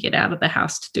time to get out of the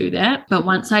house to do that. But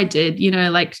once I did, you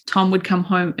know, like Tom would come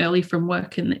home early from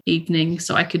work in the evening,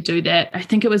 so I could do that. I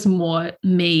think it was more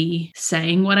me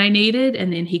saying what I needed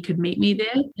and then he could meet me there.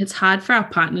 It's hard for our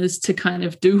partners to kind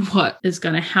of do what is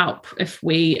going to help if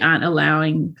we aren't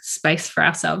allowing space for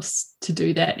ourselves to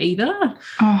do that either.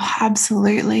 Oh,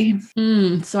 absolutely.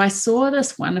 So I saw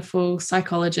this wonderful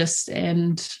psychologist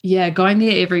and going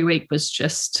there every week was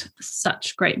just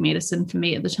such great medicine for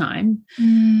me at the time.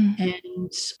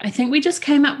 And I think we just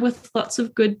came up with lots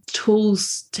of good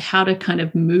tools to how to kind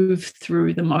of move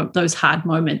through those hard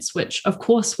moments, which of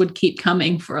course would keep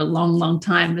coming for a long, long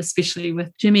time, especially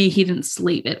with Jimmy. He didn't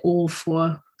sleep at all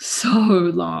for so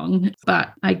long,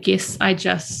 but I guess I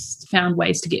just found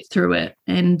ways to get through it.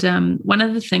 And one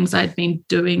of the things I'd been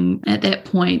doing at that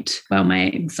point, while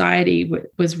my anxiety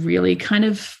was really kind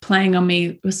of playing on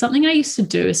me, was something I used to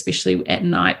do, especially at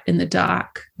night in the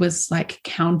dark, was like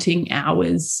counting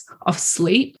hours of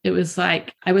sleep. It was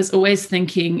like I was always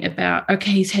thinking about,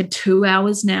 okay, he's had 2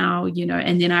 hours now, you know,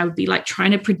 and then I would be like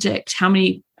trying to predict how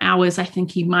many hours I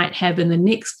think he might have in the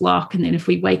next block. And then if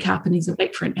we wake up and he's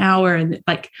awake for an hour, and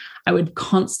like I would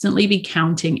constantly be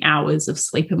counting hours of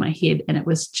sleep in my head. And it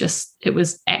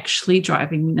was actually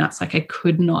driving me nuts. Like I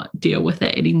could not deal with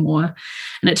it anymore.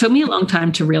 And it took me a long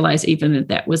time to realize even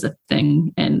that was a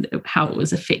thing and how it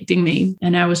was affecting me.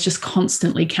 And I was just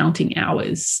constantly counting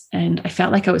hours. And I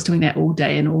felt like I was doing that all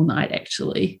day and all night,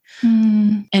 actually.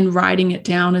 And writing it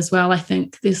down as well. I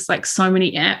think there's like so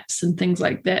many apps and things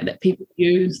like that people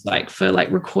use, like for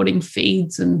like recording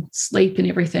feeds and sleep and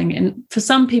everything. And for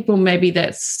some people, maybe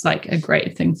that's like a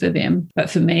great thing for them. But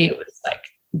for me, it was like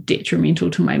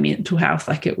detrimental to my mental health.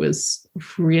 Like it was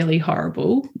really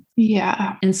horrible.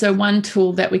 Yeah. And so one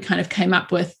tool that we kind of came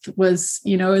up with was,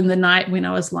 you know, in the night when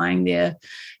I was lying there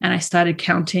and I started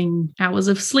counting hours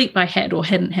of sleep I had or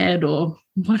hadn't had or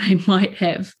what I might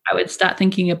have, I would start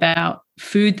thinking about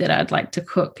food that I'd like to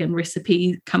cook and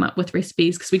come up with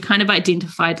recipes, because we kind of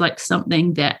identified like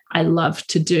something that I loved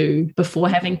to do before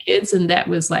having kids. And that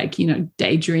was like, you know,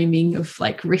 daydreaming of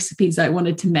like recipes I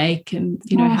wanted to make and,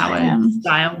 you know, how I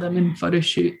style them and photo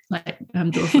shoot, like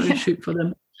do a photo shoot for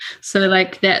them. So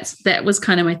like that was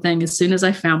kind of my thing. As soon as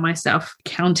I found myself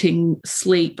counting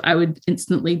sleep, I would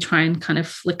instantly try and kind of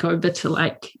flick over to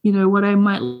like, what I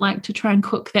might like to try and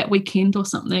cook that weekend or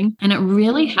something. And it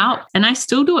really helped. And I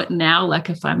still do it now. Like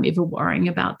if I'm ever worrying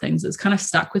about things, it's kind of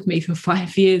stuck with me for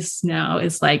 5 years now.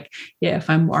 It's like, if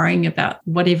I'm worrying about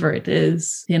whatever it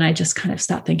is, then I just kind of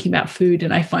start thinking about food,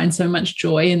 and I find so much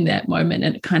joy in that moment,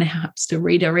 and it kind of helps to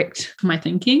redirect my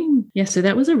thinking. Yeah. So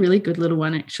that was a really good little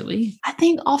one, actually. I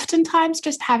think oftentimes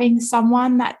just having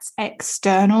someone that's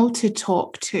external to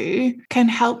talk to can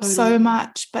help so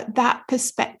much, but that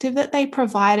perspective that they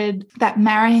provided, that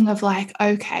marrying of like,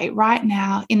 okay, right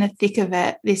now in the thick of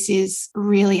it, this is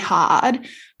really hard.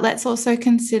 Let's also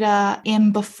consider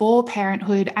in before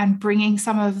parenthood and bringing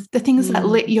some of the things that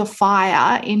lit your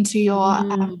fire into your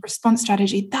response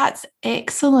strategy. That's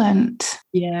excellent.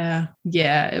 Yeah,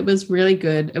 it was really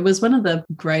good. It was one of the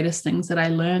greatest things that I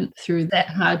learned through that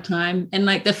hard time. And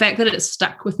like the fact that it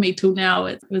stuck with me till now,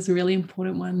 it was a really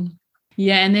important one.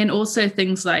 Yeah. And then also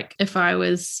things like I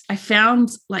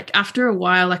found like after a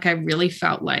while, like I really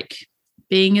felt like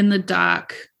being in the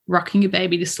dark, rocking a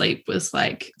baby to sleep was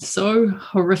like so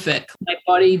horrific. My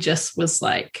body just was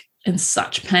like in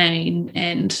such pain,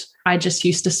 and I just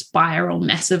used to spiral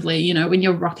massively. When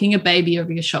you're rocking a baby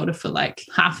over your shoulder for like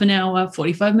half an hour,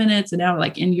 45 minutes, an hour,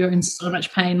 like, and you're in so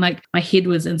much pain, like my head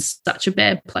was in such a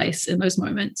bad place in those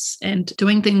moments. And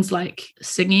doing things like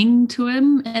singing to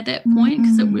him at that point,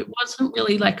 because it wasn't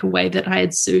really like a way that I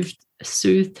had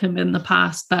soothed him in the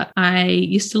past, but I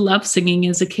used to love singing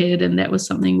as a kid, and that was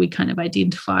something we kind of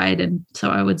identified. And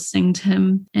so I would sing to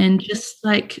him, and just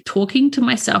like talking to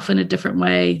myself in a different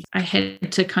way. I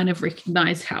had to kind of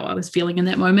recognize how I was feeling in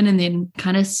that moment, and then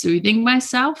kind of soothing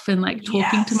myself and like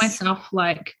talking to myself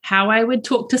like how I would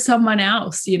talk to someone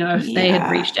else, if they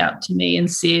had reached out to me and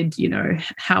said,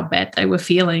 how bad they were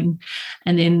feeling.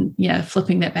 And then,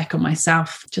 flipping that back on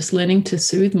myself, just learning to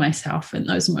soothe myself in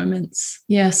those moments.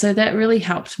 Yeah. So that really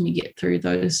helped me get through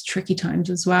those tricky times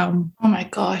as well. Oh my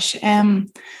gosh,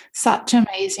 such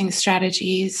amazing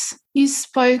strategies. You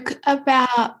spoke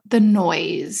about the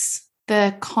noise,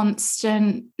 the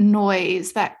constant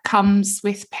noise that comes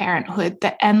with parenthood,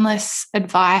 the endless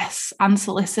advice,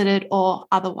 unsolicited or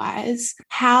otherwise.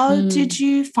 How did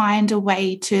you find a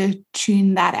way to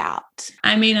tune that out?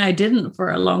 I mean, I didn't for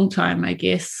a long time, I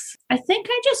guess. I think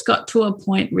I just got to a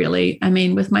point really,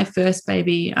 with my first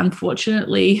baby,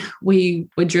 unfortunately, we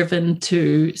were driven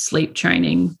to sleep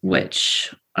training,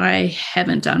 which I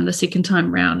haven't done the second time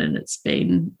round, and it's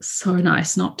been so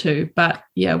nice not to. But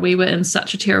yeah, we were in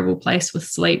such a terrible place with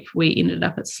sleep. We ended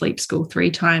up at sleep school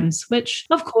 3 times, which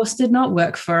of course did not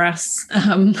work for us.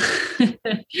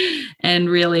 And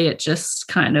really it just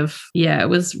kind of, it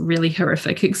was really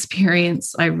horrific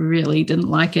experience. I really didn't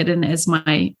like it. And as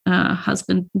my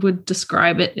husband would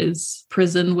describe it, as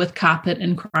prison with carpet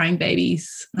and crying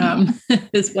babies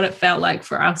is what it felt like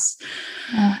for us.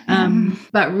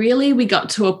 But really we got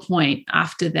to a point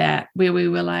after that where we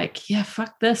were like,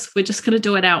 fuck this. We're just going to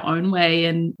do it our own way.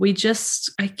 And we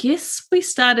just, I guess we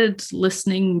started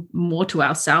listening more to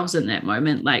ourselves in that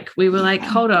moment. Like we were like,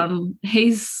 hold on,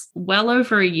 he's well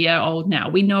over a year old now.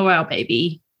 We know our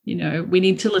baby. We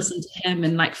need to listen to him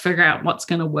and like figure out what's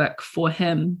going to work for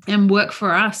him and work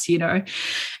for us,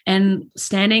 and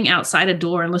standing outside a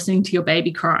door and listening to your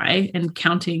baby cry and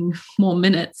counting more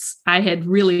minutes, I had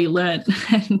really learned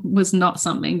and was not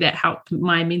something that helped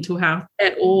my mental health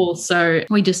at all. So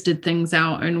we just did things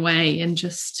our own way and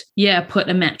just, put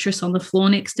a mattress on the floor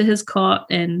next to his cot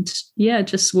and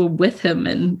just were with him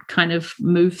and kind of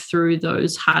move through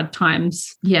those hard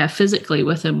times, physically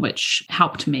with him, which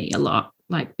helped me a lot.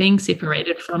 Like being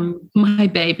separated from my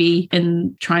baby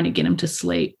and trying to get him to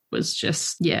sleep was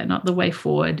just, not the way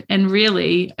forward. And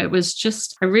really, it was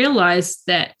just, I realized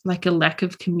that like a lack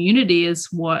of community is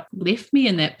what left me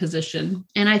in that position.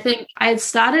 And I think I had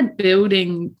started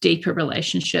building deeper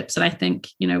relationships. And I think,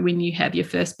 when you have your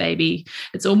first baby,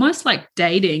 it's almost like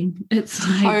dating. It's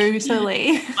like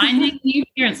totally finding new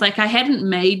parents. Like I hadn't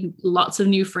made lots of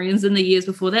new friends in the years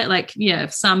before that. Like,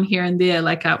 some here and there.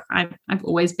 Like I've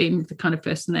always been the kind of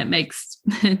person that makes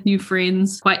new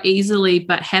friends quite easily,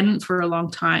 but hadn't for a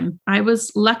long time. I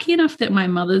was lucky enough that my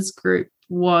mother's group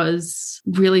was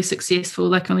really successful.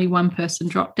 Like only one person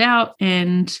dropped out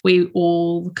and we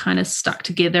all kind of stuck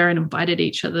together and invited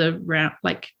each other around.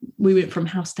 Like we went from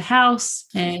house to house,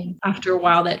 and after a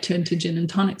while that turned to gin and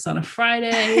tonics on a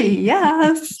Friday.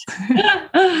 Yes.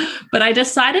 But I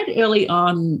decided early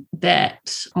on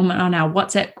that on our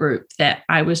WhatsApp group that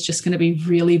I was just going to be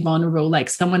really vulnerable. Like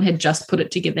someone had just put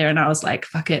it together and I was like,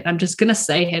 fuck it, I'm just going to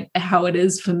say it how it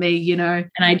is for me, you know?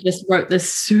 And I just wrote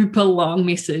this super long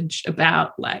message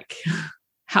about like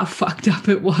how fucked up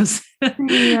it was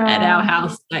at our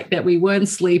house, like that we weren't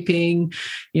sleeping,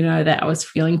 you know, that I was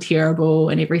feeling terrible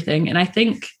and everything. And I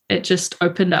think it just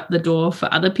opened up the door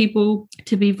for other people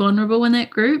to be vulnerable in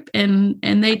that group. And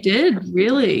they did,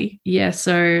 really. Yeah.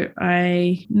 So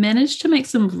I managed to make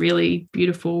some really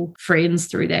beautiful friends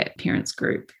through that parents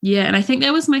group. Yeah. And I think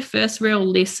that was my first real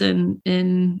lesson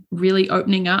in really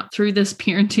opening up through this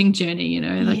parenting journey, you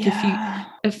know, like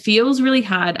it feels really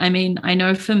hard. I mean, I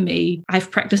know for me,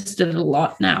 I've practiced it a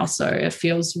lot now, so it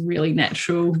feels really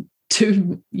natural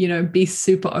to, you know, be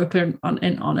super open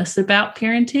and honest about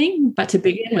parenting. But to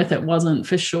begin with, it wasn't,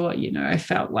 for sure. You know, I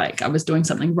felt like I was doing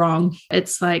something wrong.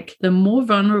 It's like the more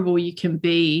vulnerable you can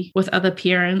be with other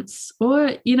parents,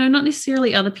 or, you know, not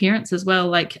necessarily other parents as well.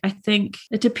 Like, I think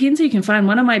it depends who you can find.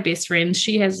 One of my best friends,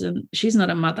 she's not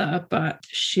a mother, but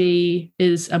she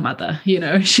is a mother, you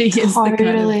know, she is the kind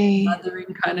of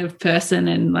mothering kind of person.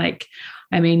 And like,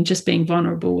 I mean, just being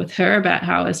vulnerable with her about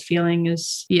how I was feeling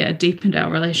is, deepened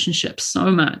our relationship so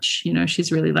much. You know,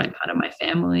 she's really like part of my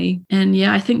family. And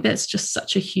I think that's just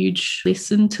such a huge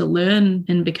lesson to learn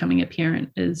in becoming a parent,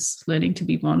 is learning to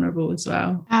be vulnerable as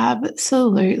well.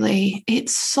 Absolutely.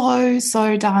 It's so,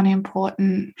 so darn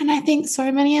important. And I think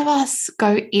so many of us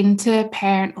go into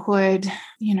parenthood,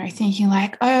 you know, thinking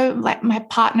like, oh, like my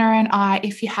partner and I,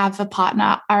 if you have a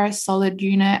partner, are a solid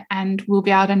unit and we'll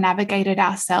be able to navigate it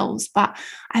ourselves. But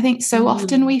I think so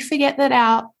often we forget that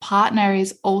our partner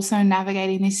is also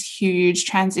navigating this huge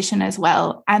transition as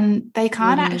well. And they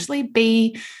can't actually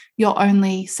be your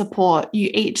only support.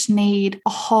 You each need a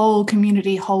whole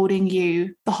community holding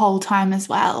you the whole time as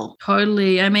well.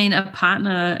 Totally. I mean, a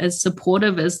partner as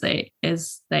supportive as they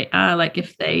are, like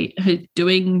if they are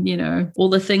doing, you know, all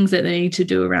the things that they need to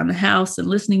do around the house and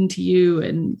listening to you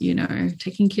and, you know,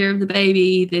 taking care of the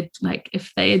baby, they're like,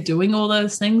 if they are doing all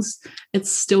those things,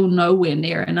 it's still nowhere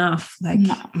near enough. Like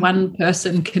one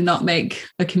person cannot make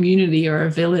a community or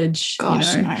a village.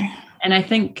 Gosh, you know? No. And I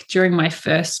think during my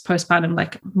first postpartum,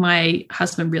 like my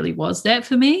husband really was that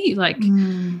for me, like,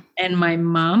 and my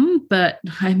mum. But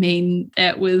I mean,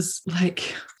 it was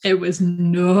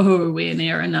nowhere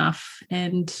near enough.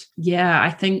 And I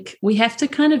think we have to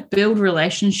kind of build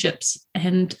relationships,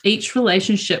 and each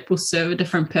relationship will serve a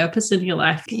different purpose in your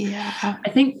life. Yeah. I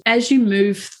think as you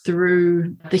move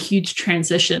through the huge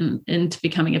transition into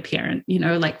becoming a parent, you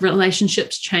know, like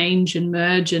relationships change and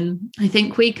merge. And I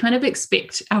think we kind of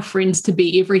expect our friends to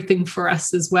be everything for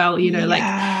us as well, you know, like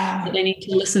that they need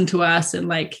to listen to us and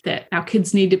like that our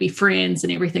kids need to be friends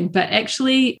and everything. But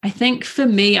actually, I think for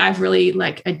me, I've really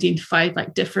like identified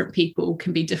like different people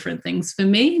can be different things for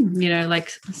me. You know,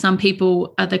 like some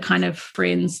people are the kind of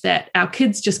friends that our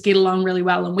kids just get along really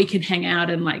well and we can hang out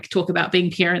and like talk about being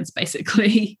parents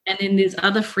basically. And then there's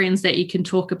other friends that you can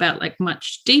talk about like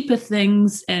much deeper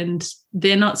things, and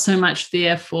they're not so much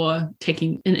there for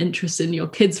taking an interest in your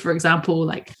kids, for example.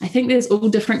 Like, I think there's all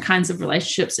different kinds of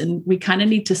relationships, and we kind of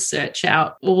need to search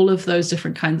out all of those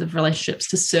different kinds of relationships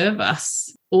to serve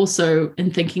us. Also,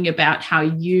 in thinking about how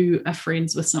you are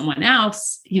friends with someone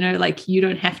else, you know, like you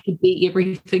don't have to be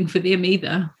everything for them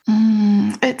either.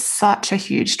 It's such a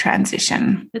huge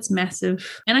transition. It's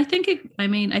massive. And I think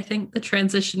the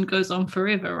transition goes on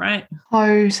forever, right?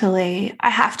 Totally. I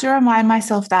have to remind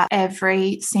myself that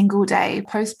every single day.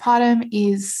 Postpartum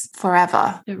is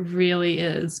forever. It really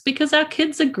is, because our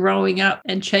kids are growing up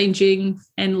and changing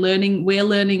and learning. We're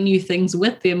learning new things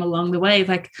with them along the way.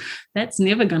 Like, that's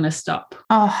never going to stop.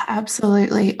 Oh,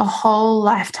 absolutely. A whole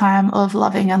lifetime of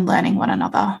loving and learning one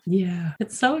another. Yeah,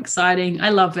 it's so exciting. I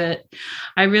love it.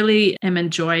 I really am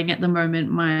enjoying at the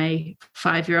moment. My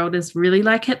 5-year-old is really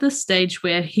like at the stage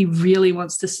where he really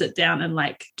wants to sit down and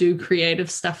like do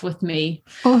creative stuff with me.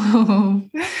 Oh.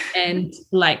 And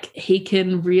like he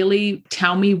can really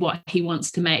tell me what he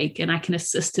wants to make and I can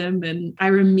assist him. And I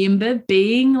remember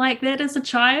being like that as a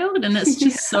child, and it's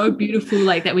just so beautiful,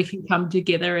 like that we can come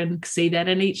together and see that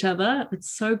in each other. It's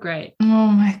so great. Oh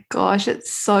my gosh,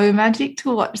 it's so magic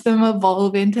to watch them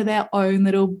evolve into their own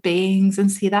little beings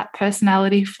and see that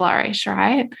personality flourish,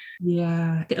 right?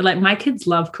 Yeah. Like my kids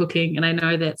love cooking, and I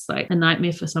know that's like a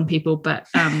nightmare for some people, but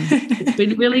it's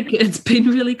been really good. It's been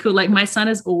really cool. Like my son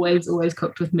has always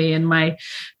cooked with me, and my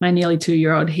nearly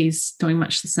 2-year-old, he's doing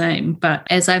much the same. But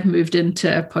as I've moved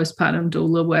into postpartum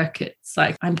doula work, it's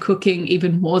like I'm cooking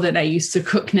even more than I used to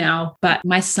cook now. But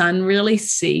my son really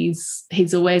sees,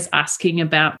 he's always asking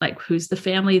about like who's the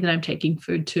family that I'm taking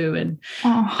food to,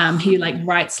 and he like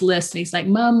writes lists, and he's like,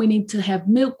 Mom, we need to have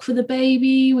milk for the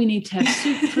baby, we need to have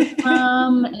soup for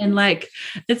mom. And like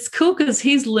it's cool because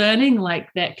he's learning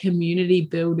like that community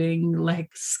building like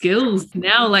skills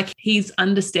now. Like he's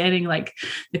understanding like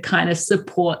the kind of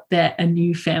support that a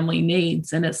new family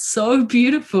needs, and it's so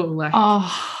beautiful. Like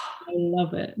I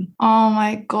love it. Oh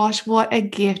my gosh, what a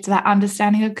gift, that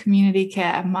understanding of community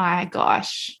care. My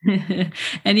gosh.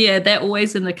 And yeah, they're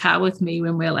always in the car with me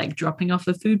when we're like dropping off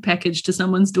a food package to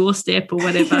someone's doorstep or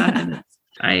whatever. And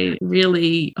I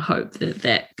really hope that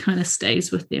that kind of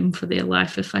stays with them for their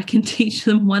life. If I can teach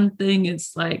them one thing,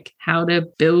 it's like how to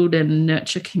build and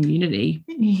nurture community.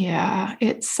 Yeah,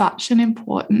 it's such an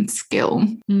important skill.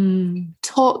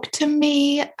 Talk to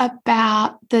me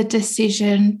about the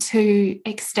decision to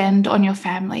extend on your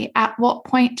family. At what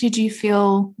point did you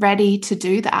feel ready to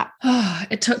do that?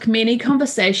 It took many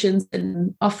conversations,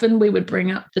 and often we would bring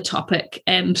up the topic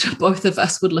and both of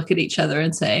us would look at each other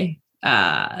and say,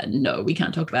 no, we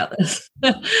can't talk about this.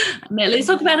 Let's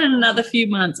talk about it in another few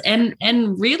months. And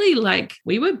really, like,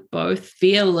 we would both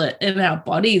feel it in our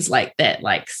bodies, like that,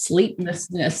 like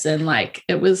sleeplessness, and like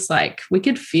it was like we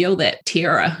could feel that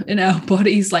terror in our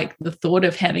bodies, like the thought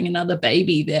of having another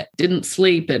baby that didn't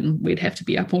sleep and we'd have to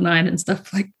be up all night and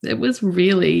stuff. Like it was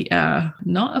really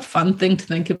not a fun thing to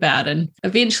think about. And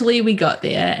eventually we got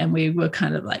there, and we were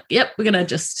kind of like, yep, we're gonna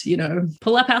just,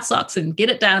 pull up our socks and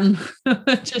get it done.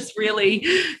 Just really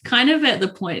kind of at the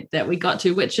point that we got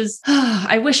to, which is,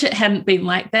 I wish it hadn't been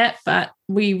like that, but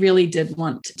we really did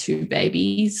want 2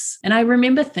 babies. And I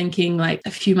remember thinking like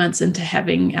a few months into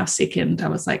having our second, I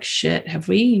was like, shit, have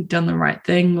we done the right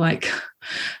thing? Like,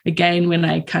 again, when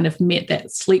I kind of met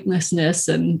that sleeplessness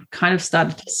and kind of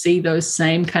started to see those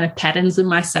same kind of patterns in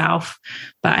myself.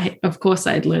 But of course,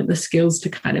 I'd learned the skills to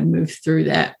kind of move through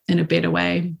that in a better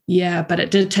way. Yeah, but it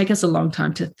did take us a long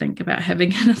time to think about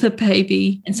having another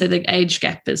baby. And so the age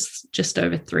gap is just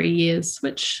over 3 years,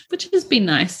 which has been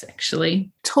nice, actually.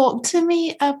 Talk to me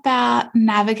about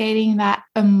navigating that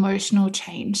emotional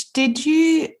change. Did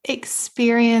you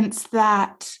experience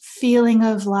that feeling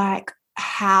of like,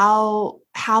 how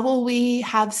will we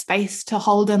have space to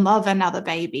hold and love another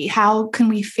baby? How can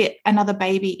we fit another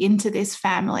baby into this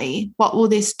family? What will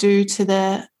this do to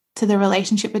the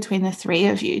relationship between the 3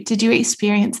 of you? Did you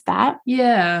experience that?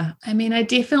 Yeah. I mean, I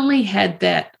definitely had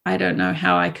that. I don't know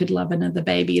how I could love another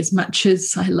baby as much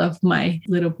as I love my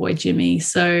little boy, Jimmy.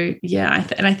 So yeah,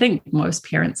 I think most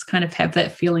parents kind of have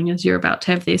that feeling as you're about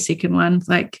to have their second one.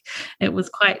 Like it was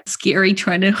quite scary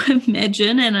trying to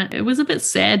imagine. And it was a bit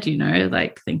sad,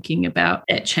 like thinking about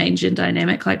that change in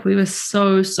dynamic. Like we were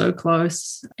so, so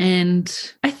close. And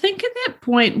I think at that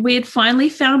point we had finally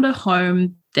found a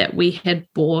home that we had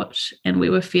bought, and we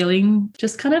were feeling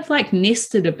just kind of like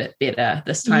nested a bit better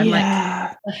this time. Yeah.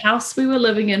 Like the house we were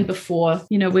living in before,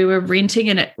 we were renting,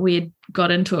 and we had got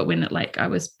into it when I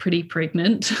was pretty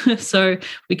pregnant. So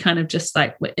we kind of just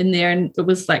like were in there, and it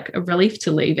was like a relief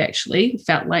to leave, actually. It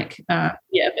felt like a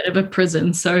bit of a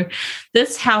prison. So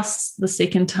this house, the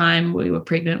second time we were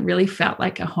pregnant, really felt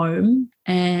like a home.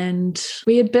 And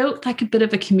we had built like a bit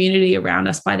of a community around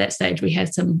us by that stage. We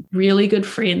had some really good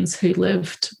friends who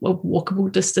lived a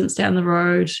walkable distance down the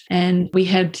road, and we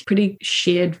had pretty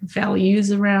shared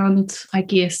values around, I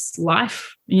guess,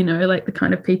 life, like the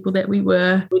kind of people that we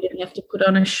were. We didn't have to put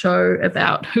on a show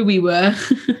about who we were,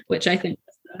 which I think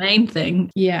the main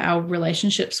thing. Yeah, our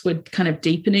relationships were kind of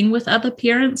deepening with other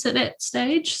parents at that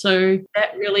stage. So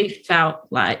that really felt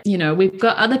like, we've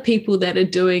got other people that are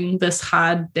doing this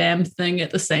hard damn thing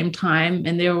at the same time,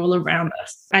 and they're all around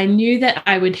us. I knew that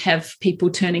I would have people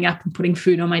turning up and putting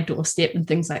food on my doorstep and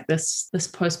things like this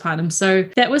postpartum. So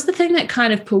that was the thing that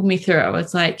kind of pulled me through. I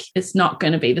was like, it's not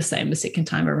going to be the same the second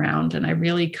time around. And I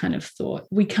really kind of thought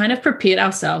we kind of prepared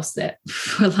ourselves that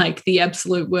for like the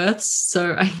absolute worst.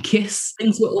 So I guess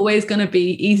things were always going to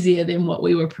be easier than what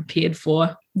we were prepared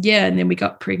for. Yeah, and then we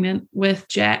got pregnant with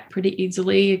Jack pretty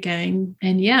easily again.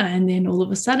 And then all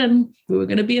of a sudden we were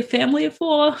going to be a family of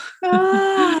 4.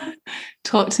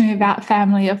 Talk to me about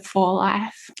family of four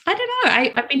life. I don't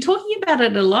know. I've been talking about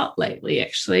it a lot lately,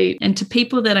 actually. And to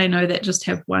people that I know that just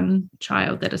have one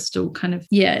child that are still kind of,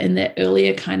 in that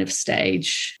earlier kind of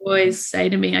stage, always say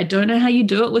to me, I don't know how you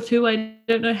do it with two. I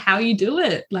don't know how you do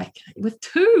it. Like with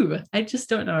two, I just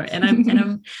don't know. And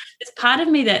I'm it's part of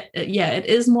me that, it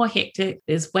is more hectic.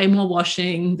 There's way more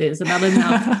washing. There's another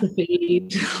mouth to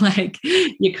feed. Like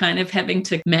you're kind of having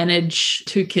to manage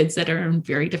two kids that are in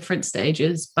very different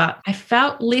stages. But I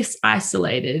felt less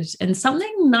isolated, and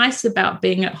something nice about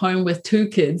being at home with two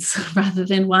kids rather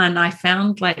than one. I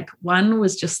found like one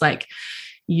was just like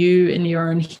you in your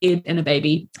own head and a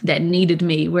baby that needed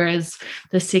me. Whereas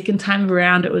the second time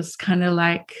around, it was kind of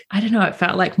like, I don't know, it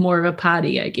felt like more of a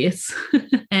party, I guess.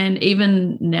 And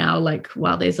even now, like,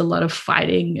 while there's a lot of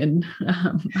fighting and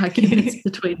arguments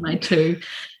between my two,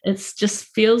 it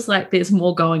just feels like there's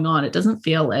more going on. It doesn't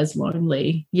feel as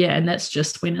lonely. Yeah. And that's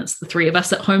just when it's the three of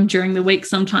us at home during the week.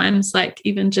 Sometimes, like,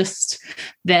 even just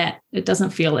that, it doesn't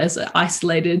feel as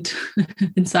isolated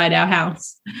inside our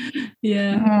house.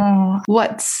 Yeah. Oh,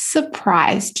 what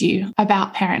surprised you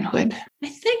about parenthood? I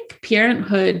think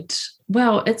parenthood,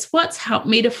 well, it's what's helped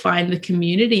me to find the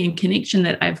community and connection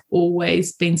that I've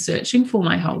always been searching for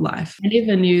my whole life. I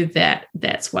never knew that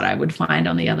that's what I would find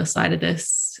on the other side of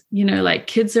this. You know, like,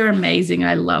 kids are amazing.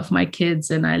 I love my kids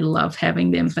and I love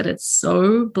having them, but it's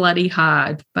so bloody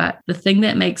hard. But the thing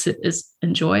that makes it is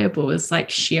enjoyable is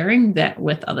like sharing that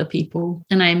with other people.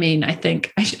 And I mean, I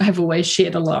think I've always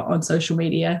shared a lot on social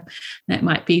media. That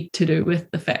might be to do with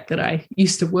the fact that I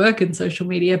used to work in social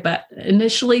media, but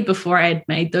initially, before I had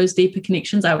made those deeper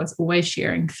connections, I was always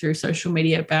sharing through social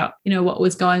media about, you know, what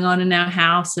was going on in our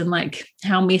house and like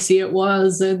how messy it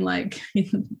was and like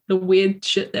the weird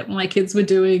shit that my kids were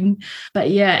doing.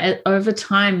 But yeah, over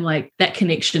time, like, that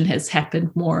connection has happened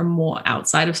more and more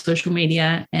outside of social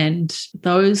media, and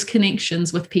those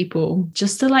connections with people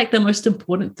just are like the most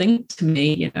important thing to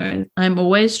me. You know, I'm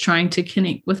always trying to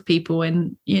connect with people,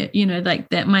 and you know, like,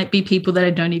 that might be people that I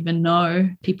don't even know,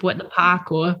 people at the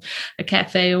park or a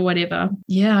cafe or whatever.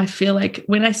 Yeah, I feel like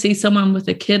when I see someone with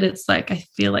a kid, it's like I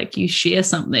feel like you share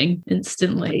something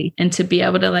instantly, and to be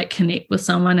able to like connect with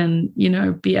someone and, you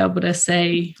know, be able to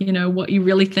say, you know, what you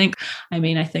really think. I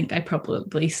mean, I think I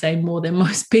probably say more than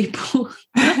most people.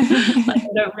 Like, I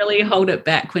don't really hold it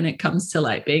back when it comes to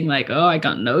like being like, oh, I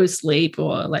got no sleep,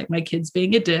 or like my kid's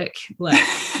being a dick. Like,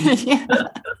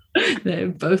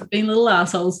 they've both been little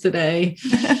assholes today.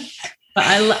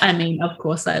 But I mean, of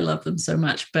course, I love them so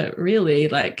much, but really,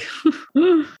 like,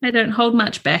 I don't hold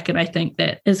much back. And I think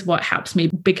that is what helps me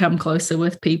become closer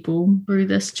with people through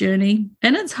this journey.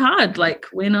 And it's hard. Like,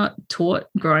 we're not taught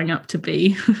growing up to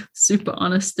be super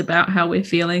honest about how we're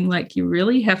feeling. Like, you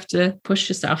really have to push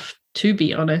yourself to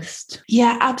be honest.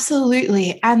 Yeah,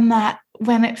 absolutely. And that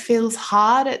when it feels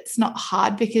hard, it's not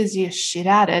hard because you're shit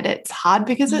at it. It's hard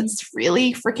because it's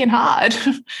really freaking hard.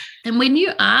 And when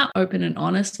you are open and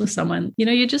honest with someone, you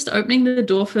know, you're just opening the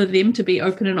door for them to be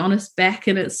open and honest back.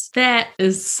 And that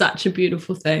is such a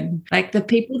beautiful thing. Like, the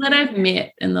people that I've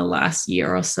met in the last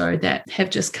year or so that have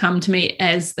just come to me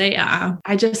as they are,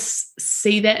 I just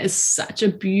see that as such a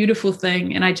beautiful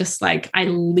thing. And I just like, I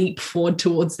leap forward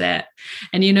towards that.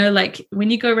 And, you know, like,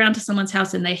 when you go around to someone's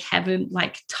house and they haven't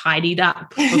like tidied up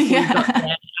before you got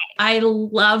there, I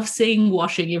love seeing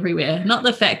washing everywhere. Not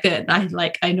the fact that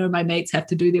I know my mates have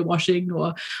to do their washing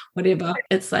or whatever.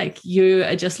 It's like, you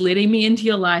are just letting me into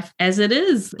your life as it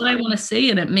is, what I want to see.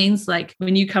 And it means like,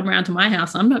 when you come around to my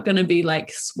house, I'm not going to be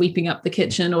like sweeping up the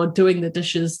kitchen or doing the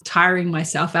dishes, tiring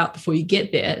myself out before you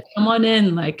get there. Come on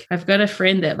in. Like, I've got a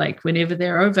friend that like, whenever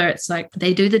they're over, it's like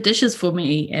they do the dishes for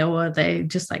me, or they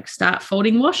just like start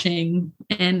folding washing.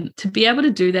 And to be able to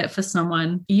do that for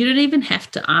someone, you don't even have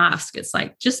to ask. It's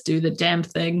like, just do the damn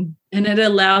thing. And it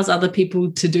allows other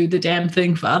people to do the damn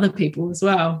thing for other people as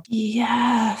well.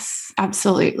 Yes,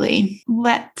 absolutely.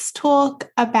 Let's talk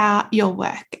about your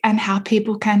work and how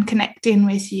people can connect in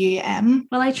with you, Em.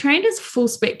 Well, I trained as a full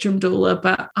spectrum doula,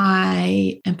 but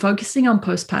I am focusing on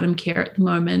postpartum care at the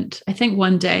moment. I think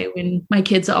one day when my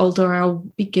kids are older, I'll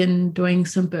begin doing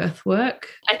some birth work.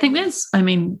 I think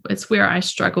it's where I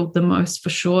struggled the most for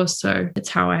sure. So it's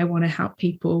how I want to help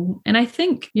people. And I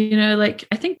think, you know, like,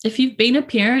 I think if you've been a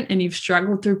parent and you've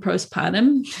struggled through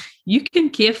postpartum, you can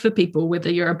care for people, whether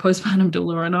you're a postpartum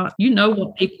doula or not. You know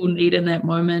what people need in that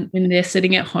moment when they're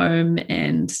sitting at home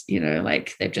and,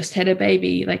 like they've just had a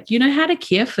baby, like, you know how to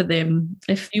care for them.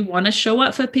 If you want to show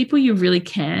up for people, you really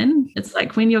can. It's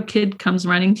like when your kid comes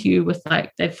running to you with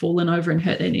like, they've fallen over and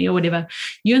hurt their knee or whatever,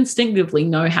 you instinctively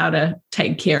know how to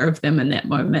take care of them in that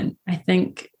moment. I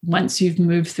think once you've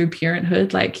moved through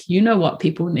parenthood, like, you know what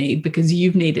people need because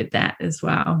you've needed that as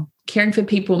well. Caring for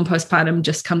people in postpartum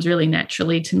just comes really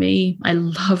naturally to me. I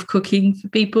love cooking for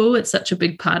people. It's such a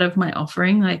big part of my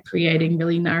offering, like creating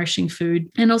really nourishing food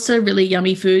and also really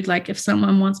yummy food. Like if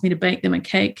someone wants me to bake them a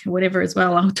cake or whatever as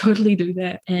well, I'll totally do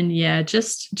that. And yeah,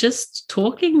 just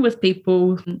talking with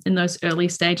people in those early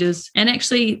stages, and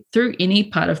actually through any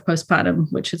part of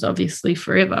postpartum, which is obviously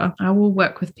forever, I will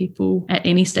work with people at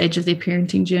any stage of their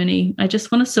parenting journey. I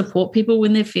just want to support people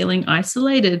when they're feeling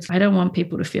isolated. I don't want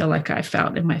people to feel like I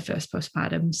felt in my first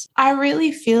postpartums. I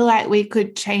really feel like we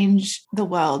could change the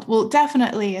world. Well,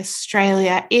 definitely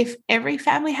Australia, if every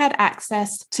family had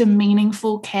access to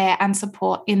meaningful care and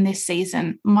support in this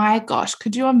season. My gosh,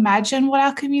 could you imagine what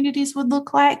our communities would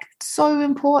look like? So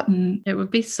important. It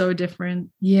would be so different.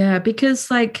 Yeah,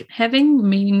 because like having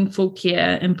meaningful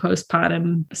care in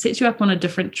postpartum sets you up on a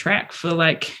different track for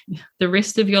like the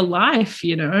rest of your life,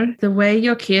 the way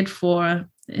you're cared for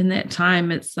in that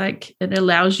time. It's like it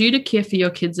allows you to care for your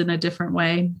kids in a different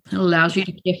way. It allows you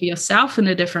to care for yourself in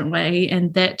a different way.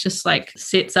 And that just like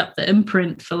sets up the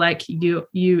imprint for like you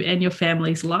and your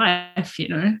family's life,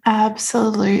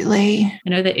 Absolutely. I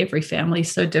know that every family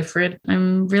is so different.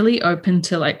 I'm really open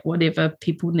to like whatever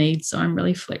people need. So I'm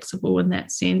really flexible in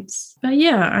that sense. But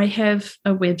yeah, I have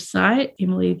a website,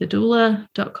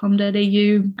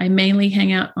 emilythedoula.com.au. I mainly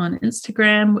hang out on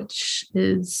Instagram, which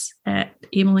is at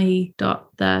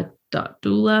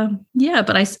emily.the.doula. Yeah,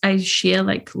 but I share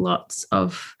like lots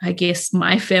of, I guess,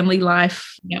 my family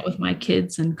life, out with my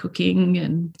kids and cooking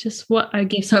and just what I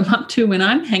guess I'm up to when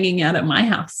I'm hanging out at my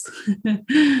house.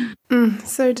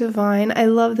 So divine. I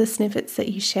love the snippets that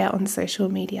you share on social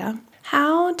media.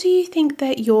 How do you think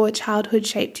that your childhood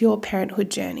shaped your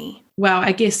parenthood journey? Well,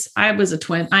 I guess I was a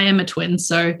twin. I am a twin.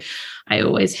 So I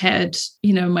always had,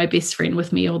 my best friend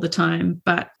with me all the time.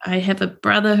 But I have a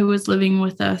brother who was living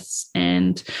with us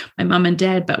and my mum and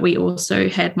dad, but we also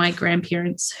had my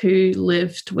grandparents who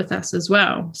lived with us as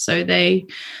well. So they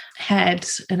had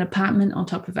an apartment on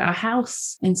top of our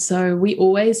house. And so we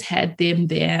always had them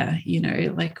there,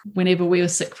 like whenever we were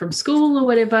sick from school or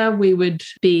whatever, we would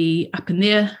be up in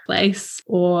their place.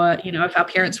 Or, if our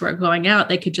parents weren't going out,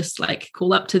 they could just like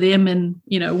call up to them and,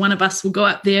 one of us will go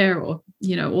up there or,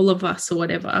 all of us or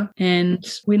whatever. And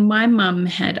when my mum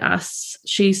had us,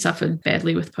 she suffered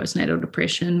badly with postnatal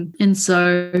depression. And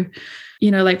so,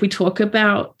 like we talk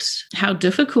about how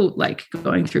difficult like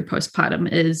going through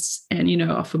postpartum is. And,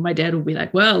 often my dad will be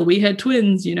like, well, we had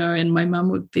twins, and my mum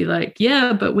would be like,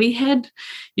 yeah, but we had,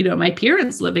 my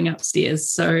parents living upstairs.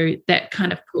 So that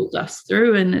kind of pulled us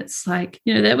through. And it's like,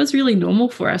 that was really normal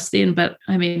for us then. But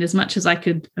I mean, as much as I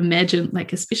could imagine,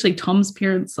 like, especially Tom's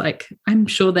parents, like, I'm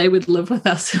sure they would live with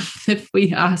us if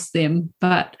we asked them.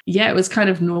 But yeah, it was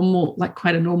kind of normal, like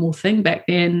quite a normal thing back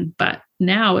then. But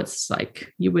now it's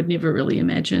like you would never really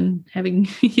imagine having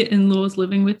your in-laws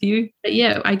living with you. But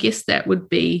yeah, I guess that would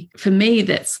be, for me,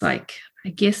 that's like, I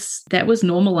guess that was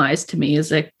normalized to me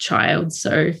as a child.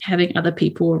 So having other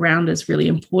people around is really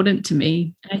important to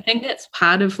me. And I think that's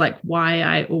part of like why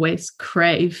I always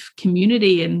crave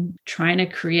community and trying to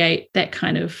create that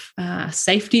kind of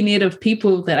safety net of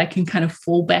people that I can kind of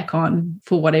fall back on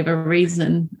for whatever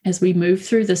reason as we move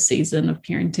through this season of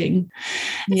parenting.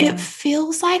 Yeah. It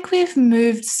feels like we've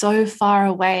moved so far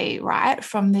away, right,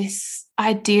 from this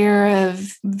idea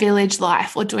of village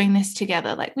life or doing this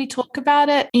together. Like we talk about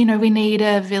it, we need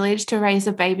a village to raise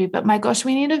a baby, but my gosh,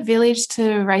 we need a village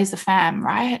to raise a fam,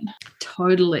 right?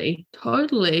 Totally.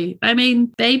 I mean,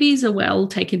 babies are well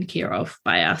taken care of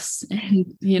by us and,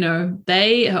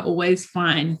 they are always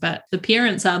fine, but the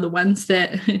parents are the ones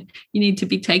that you need to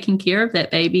be taking care of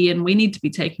that baby and we need to be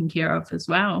taken care of as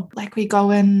well. Like we go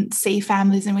and see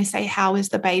families and we say, how is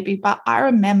the baby? But I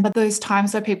remember those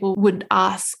times where people would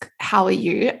ask, how are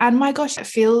you? And my gosh, it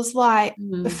feels like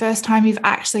the first time you've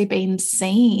actually been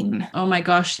seen. Oh my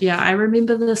gosh. Yeah. I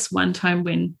remember this one time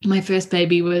when my first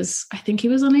baby was, I think he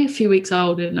was only a few weeks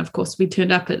old. And of course we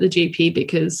turned up at the GP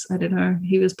because, I don't know,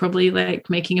 he was probably like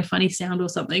making a funny sound or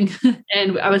something.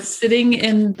 And I was sitting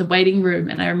in the waiting room,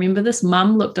 and I remember this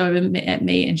mum looked over at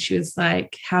me and she was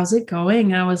like, how's it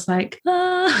going? And I was like,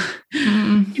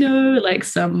 like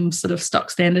some sort of stock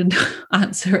standard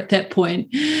answer at that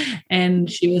point. And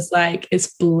she was like,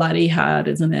 it's bloody hard,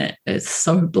 isn't it? It's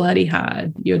so bloody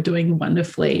hard. You're doing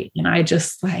wonderfully. And I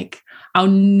just like, I'll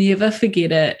never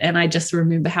forget it. And I just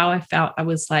remember how I felt. I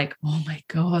was like, oh my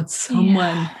God,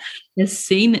 someone has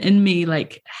seen in me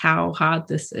like how hard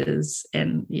this is.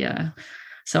 And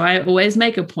so I always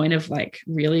make a point of like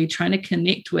really trying to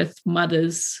connect with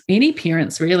mothers, any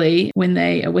parents really, when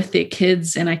they are with their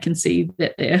kids, and I can see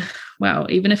that they're,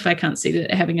 well, even if I can't see that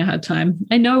they're having a hard time,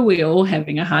 I know we're all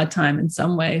having a hard time in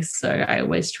some ways. So I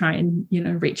always try and,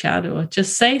 reach out or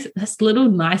just say this little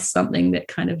nice something that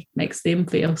kind of makes them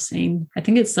feel seen. I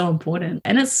think it's so important.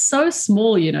 And it's so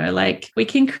small, like we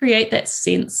can create that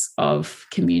sense of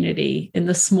community in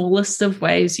the smallest of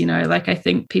ways, like I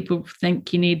think people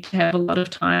think you need to have a lot of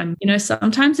time.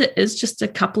 Sometimes it is just a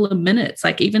couple of minutes,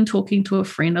 like even talking to a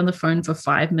friend on the phone for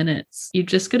 5 minutes. You've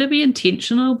just got to be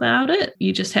intentional about it.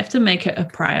 You just have to make it a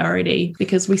priority,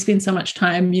 because we spend so much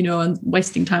time, on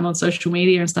wasting time on social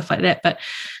media and stuff like that. But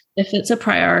if it's a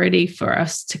priority for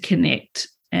us to connect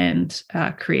and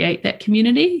create that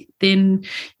community, then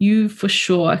you for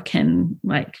sure can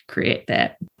like create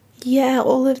that. Yeah,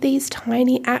 all of these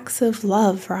tiny acts of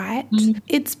love, right?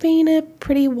 It's been a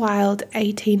pretty wild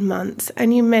 18 months,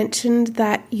 and you mentioned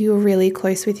that you're really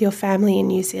close with your family in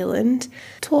New Zealand.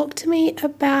 Talk to me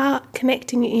about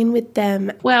connecting in with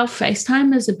them. Well,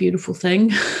 FaceTime is a beautiful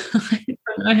thing. I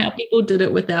don't know how people did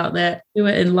it without that. We were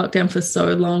in lockdown for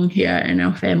so long here, and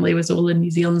our family was all in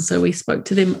New Zealand, so we spoke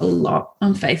to them a lot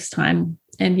on FaceTime.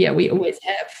 And we always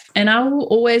have. And I will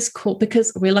always call,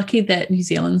 because we're lucky that New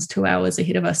Zealand's 2 hours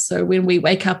ahead of us. So when we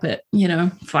wake up at,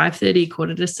 5:30,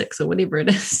 5:45 or whatever it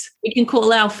is, we can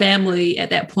call our family at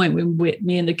that point when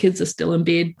me and the kids are still in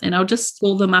bed. And I'll just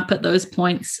call them up at those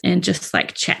points and just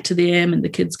like chat to them, and the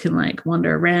kids can like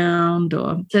wander around.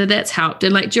 So that's helped.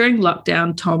 And like during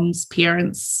lockdown, Tom's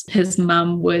parents, his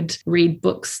mum would read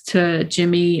books to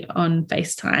Jimmy on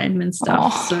FaceTime and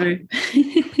stuff. Oh. So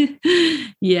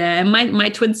and my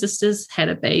twin sisters had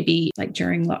a baby like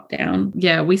during lockdown.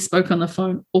 We spoke on the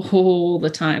phone all the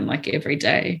time, like every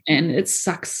day. And it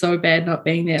sucks so bad not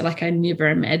being there. Like I never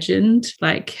imagined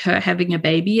like her having a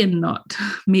baby and not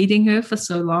meeting her for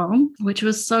so long, which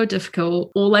was so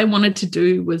difficult. All I wanted to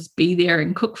do was be there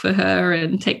and cook for her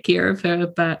and take care of her.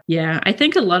 But I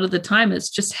think a lot of the time it's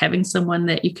just having someone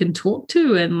that you can talk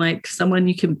to and like someone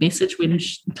you can message when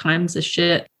times are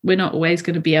shit. We're not always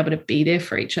going to be able to be there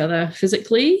for each other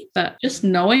physically, but just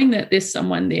knowing that there's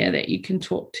someone there that you can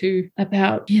talk to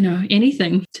about,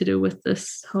 anything to do with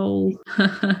this whole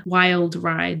wild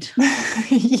ride.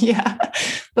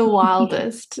 The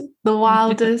wildest,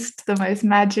 the most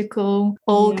magical,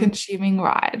 all-consuming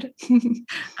ride.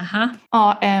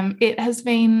 It has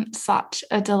been such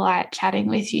a delight chatting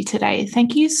with you today.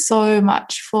 Thank you so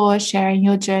much for sharing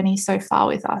your journey so far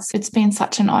with us. It's been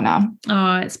such an honor.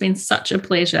 Oh, it's been such a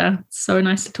pleasure. So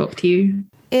nice to talk to you.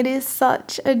 It is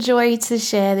such a joy to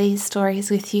share these stories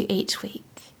with you each week.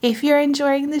 If you're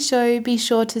enjoying the show, be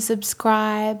sure to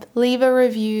subscribe, leave a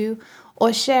review,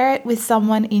 or share it with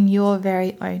someone in your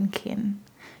very own kin.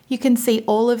 You can see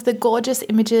all of the gorgeous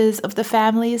images of the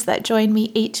families that join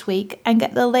me each week and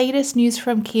get the latest news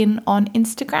from kin on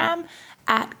Instagram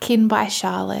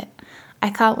 @KinByCharlotte. I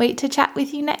can't wait to chat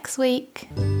with you next week.